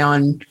rely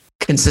on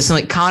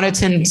consistently.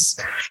 Connaughton's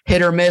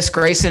hit or miss.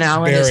 Grayson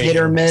Allen is hit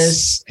or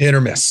miss. Hit or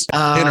miss.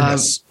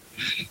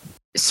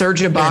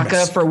 Serge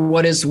Ibaka, for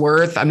what it's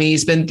worth. I mean,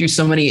 he's been through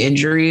so many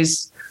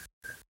injuries.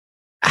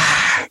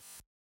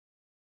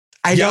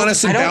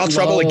 Giannis in foul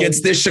trouble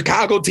against this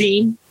Chicago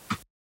team.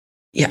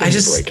 Yeah, I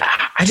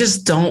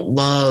just don't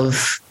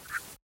love.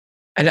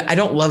 I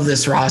don't love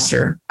this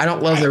roster. I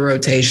don't love the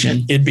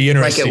rotation. It'd be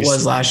interesting, like it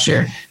was last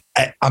year.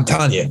 I'm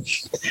telling you,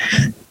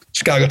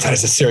 Chicago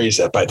ties a series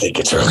up. I think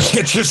it's really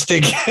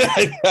interesting.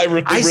 I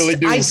really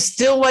do. I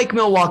still like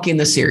Milwaukee in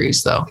the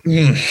series, though.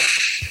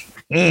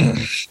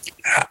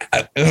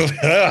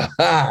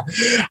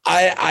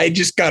 I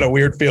just got a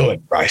weird feeling,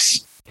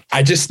 Bryce.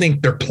 I just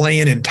think they're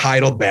playing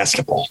entitled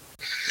basketball.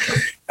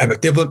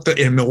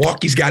 And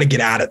Milwaukee's got to get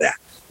out of that.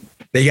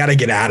 They got to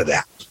get out of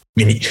that. I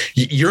mean,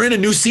 you're in a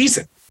new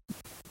season.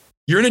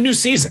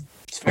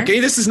 Okay,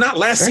 this is not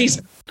last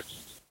season.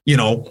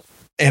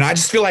 And I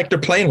just feel like they're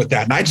playing with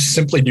that. And I just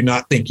simply do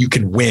not think you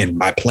can win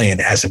by playing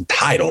as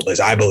entitled as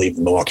I believe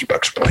the Milwaukee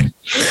Bucks are playing.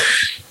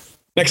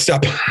 Next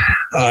up,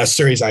 a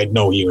series I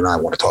know you and I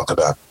want to talk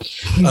about.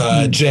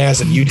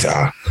 Jazz and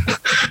Utah.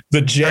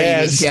 The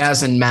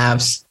Jazz and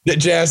Mavs. The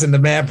Jazz and the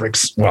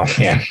Mavericks. Well,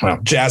 yeah. Well,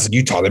 Jazz and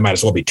Utah, they might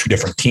as well be two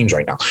different teams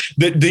right now.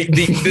 The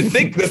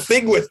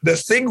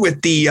thing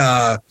with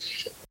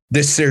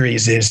this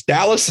series is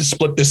Dallas has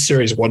split this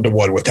series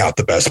 1-1 without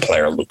the best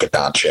player, Luka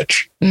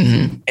Doncic,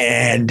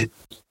 and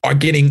are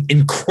getting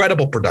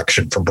incredible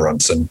production from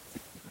Brunson.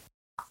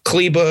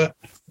 Kleba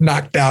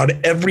knocked down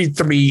every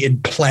three in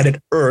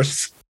planet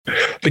Earth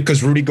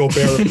because Rudy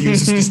Gobert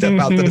refuses to step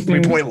out to the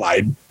 3-point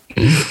line.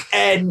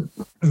 And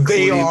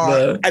they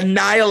are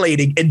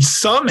annihilating. And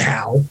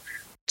somehow,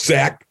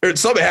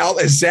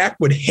 as Zach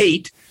would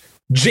hate,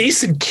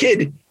 Jason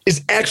Kidd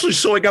is actually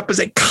showing up as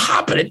a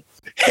competent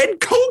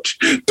head coach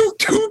through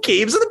 2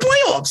 games in the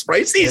playoffs,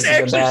 right? He's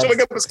actually showing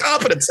up as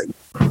competency.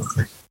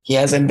 He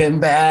hasn't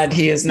been bad.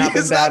 He has not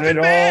been bad at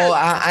all.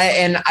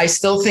 I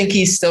still think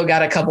he's still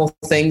got a couple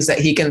things that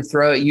he can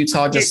throw at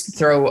Utah. Just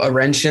throw a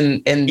wrench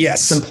in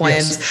some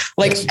plans.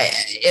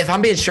 If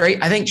I'm being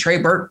straight, I think Trey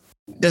Burke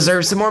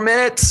deserves some more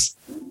minutes.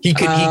 He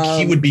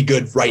would be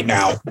good right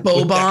now.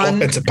 Boban,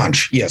 offensive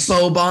punch. Yes,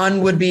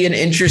 Boban would be an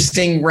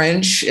interesting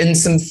wrench in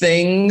some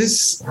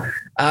things.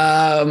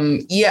 I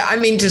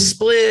mean, to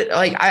split,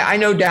 I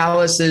know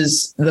Dallas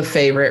is the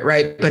favorite,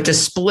 right? But to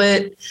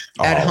split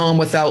at home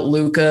without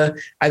Luka,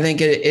 I think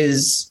it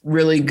is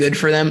really good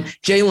for them.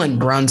 Jalen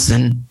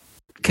Brunson,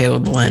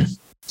 Caleb Lynn.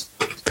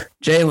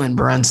 Jalen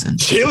Brunson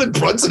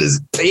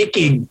is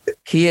taking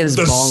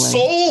the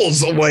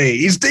souls away.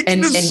 He's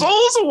taking the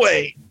souls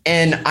away.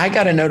 And I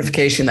got a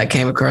notification that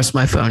came across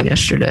my phone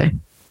yesterday.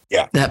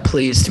 Yeah. That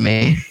pleased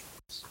me.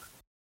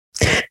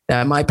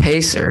 That my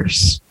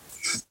Pacers.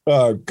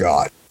 Oh,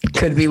 God.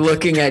 Could be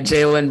looking at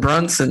Jalen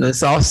Brunson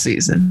this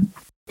offseason.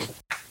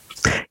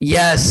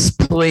 Yes,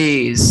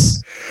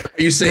 please.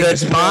 Are you saying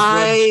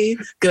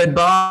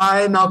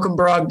goodbye, Malcolm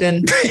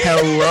Brogdon.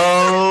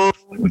 Hello,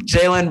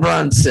 Jalen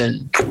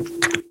Brunson.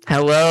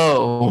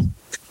 Hello.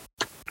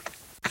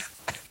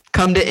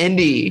 Come to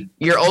Indy.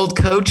 Your old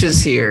coach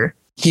is here.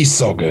 He's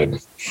so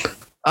good.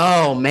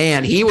 Oh,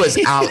 man. He was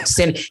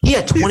outstanding. He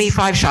had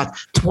 25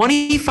 shots.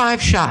 25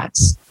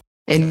 shots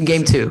in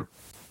game 2.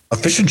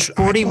 Efficient.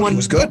 41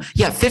 was good.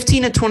 Yeah,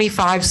 15 of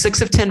 25,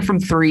 6 of 10 from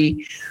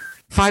 3,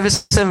 5 of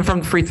 7 from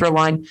the free throw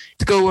line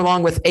to go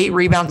along with 8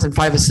 rebounds and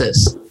 5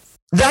 assists.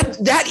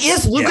 That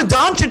is Luka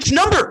Doncic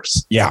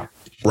numbers. Yeah,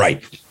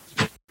 right.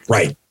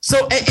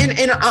 So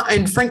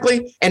and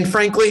frankly,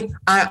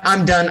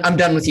 I'm done. I'm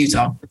done with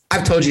Utah.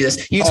 I've told you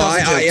this.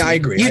 Utah's a joke. I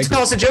agree.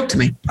 Utah's a joke to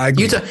me. I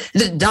agree.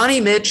 Donnie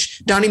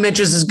Mitch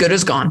is as good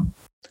as gone.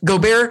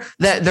 Gobert,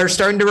 that they're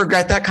starting to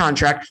regret that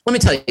contract. Let me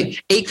tell you,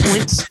 8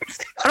 points.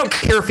 I don't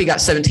care if he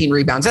got 17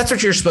 rebounds. That's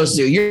what you're supposed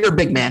to do. You're a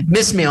big man.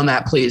 Miss me on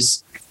that,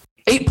 please.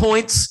 8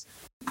 points.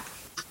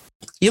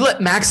 You let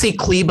Maxi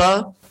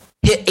Kleba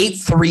hit 8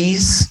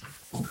 threes.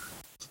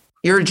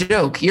 You're a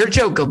joke.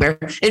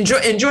 Gobert.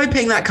 Enjoy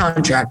paying that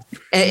contract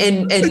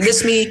and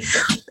miss me.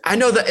 I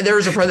know that there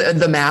was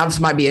the Mavs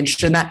might be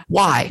interested in that.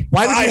 Why?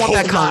 Why would you want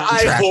that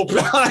contract?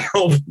 I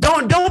hope.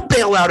 Don't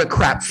bail out a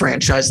crap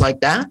franchise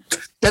like that.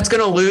 That's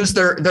going to lose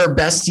their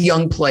best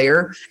young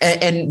player,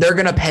 and they're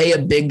going to pay a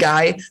big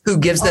guy who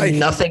gives them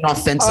nothing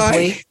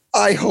offensively.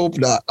 I hope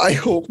not. I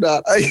hope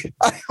not. I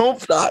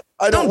hope not.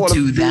 I don't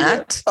do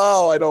that.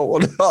 I don't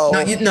want to. Oh.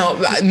 No,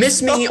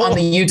 miss me on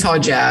the Utah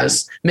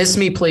Jazz. Miss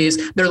me,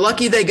 please. They're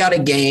lucky they got a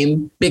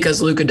game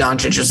because Luka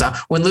Doncic is out.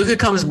 When Luka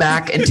comes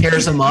back and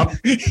tears them up,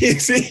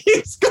 he's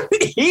going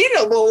to eat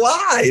them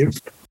alive.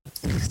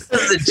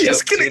 This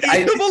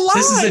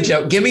is a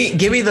joke. Give me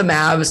the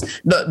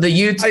Mavs. The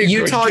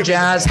Utah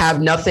Jazz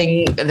have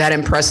nothing that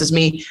impresses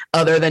me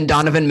other than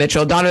Donovan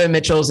Mitchell. Donovan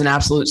Mitchell is an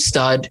absolute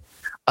stud.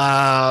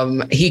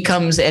 He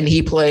comes and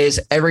he plays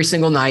every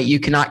single night. You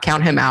cannot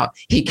count him out.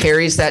 He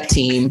carries that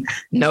team,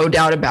 no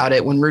doubt about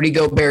it. When Rudy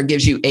Gobert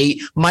gives you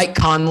 8, Mike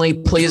Conley,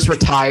 please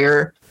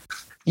retire.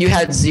 You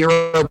had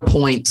 0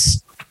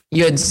 points.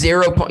 You had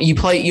 0 points.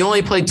 You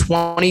only played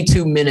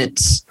 22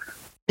 minutes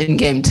in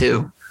game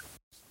 2.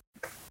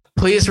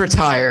 Please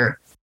retire.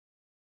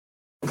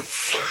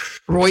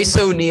 Royce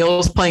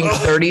O'Neal's playing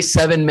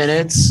 37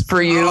 minutes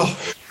for you.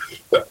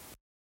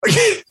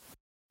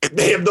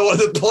 They have no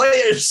other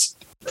players.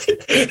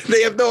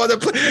 They have no other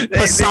players.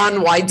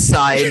 Hassan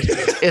Whiteside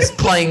is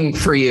playing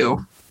for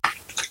you.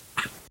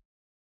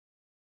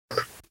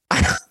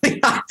 I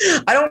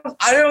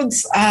don't.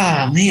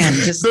 Man,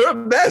 just they're a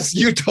mess.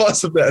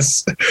 Utah's a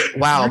mess.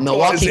 Wow,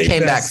 Milwaukee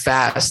came back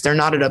fast. They're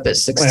knotted up at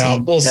 16. Well,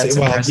 we'll see.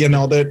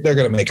 Well, they're going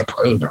to make a.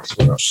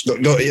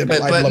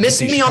 But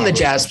miss me on the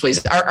Jazz,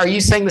 please. Are you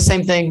saying the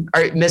same thing?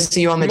 Miss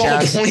you on the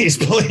Jazz? Please.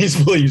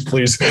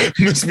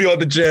 Miss me on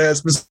the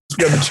Jazz. Miss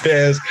me on the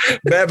Jazz.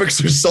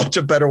 Mavericks are such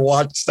a better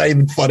watch. It's not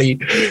even funny.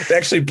 They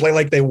actually play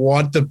like they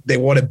want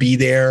to be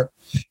there.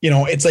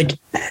 It's like,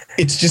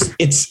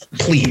 it's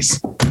please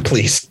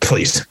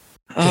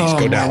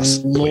go down.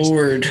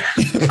 Lord,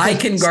 I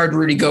can guard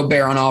Rudy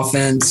Gobert on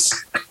offense.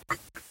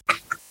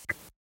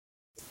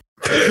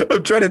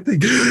 I'm trying to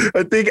think.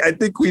 I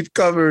think we've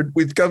covered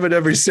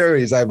every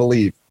series. I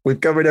believe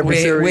we've covered every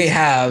series. We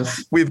have.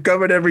 We've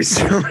covered every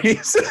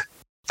series.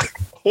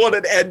 What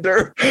an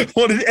ender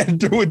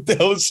with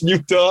Dallas,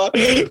 Utah.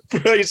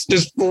 Bryce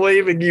just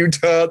blaming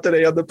Utah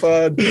today on the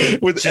pod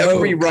with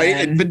every right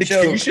and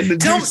vindication to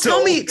do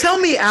so. Tell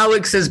me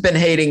Alex has been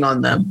hating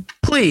on them.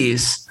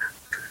 Please.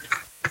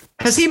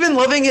 Has he been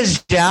loving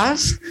his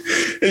Jazz?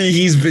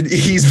 He's been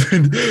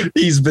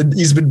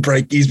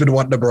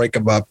wanting to break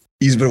him up.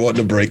 He's been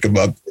wanting to break him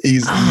up.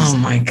 Oh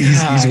my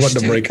God! He's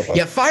wanting to break him up.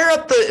 Yeah, fire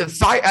up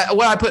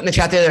what I put in the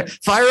chat there.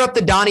 Fire up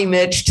the Donnie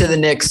Mitch to the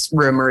Knicks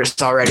rumors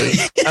already.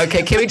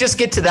 Okay, can we just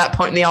get to that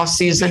point in the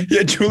offseason?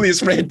 Yeah,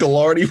 Julius Randle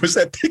already was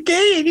at the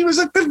game. He was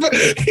at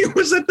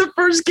the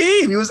first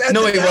game. He wasn't.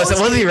 Was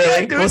he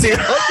really? Was he?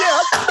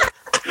 Yeah.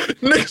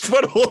 Knicks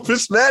front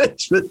office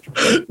management.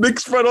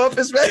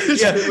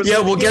 Yeah.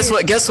 Well, guess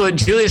what?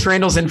 Julius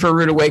Randle's in for a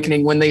rude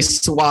awakening when they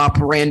swap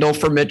Randle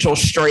for Mitchell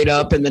straight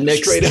up, and the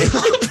Knicks straight up.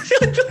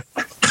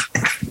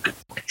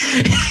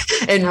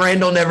 And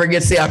Randle never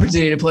gets the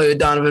opportunity to play with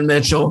Donovan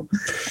Mitchell.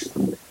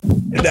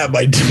 That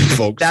might do,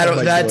 folks.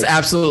 That's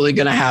absolutely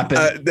going to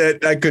happen.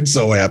 That could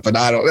so happen.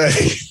 I don't.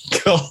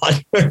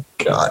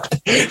 God,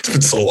 it's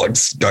been so long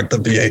since Dr.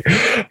 BA.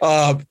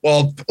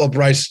 Well,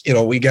 Bryce,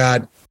 we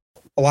got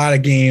a lot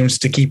of games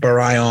to keep our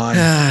eye on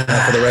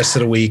for the rest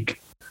of the week.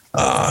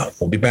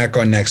 We'll be back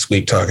on next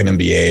week talking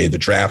NBA. The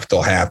draft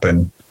will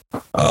happen.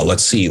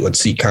 Let's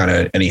see kind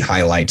of any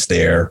highlights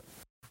there.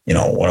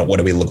 What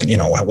are we looking,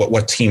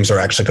 what teams are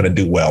actually going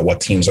to do well,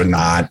 what teams are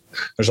not.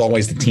 There's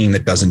always the team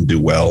that doesn't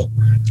do well,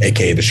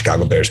 aka the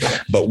Chicago Bears,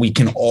 but we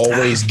can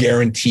always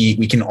guarantee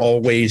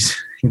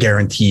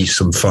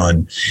some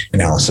fun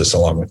analysis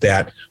along with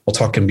that. We'll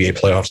talk NBA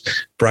playoffs.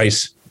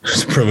 Bryce,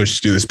 it's a privilege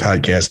to do this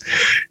podcast.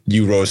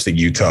 You roasting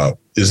Utah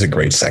is a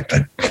great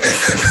segment.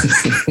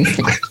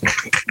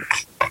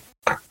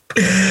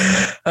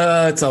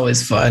 It's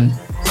always fun.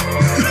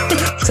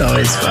 It's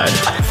always fun.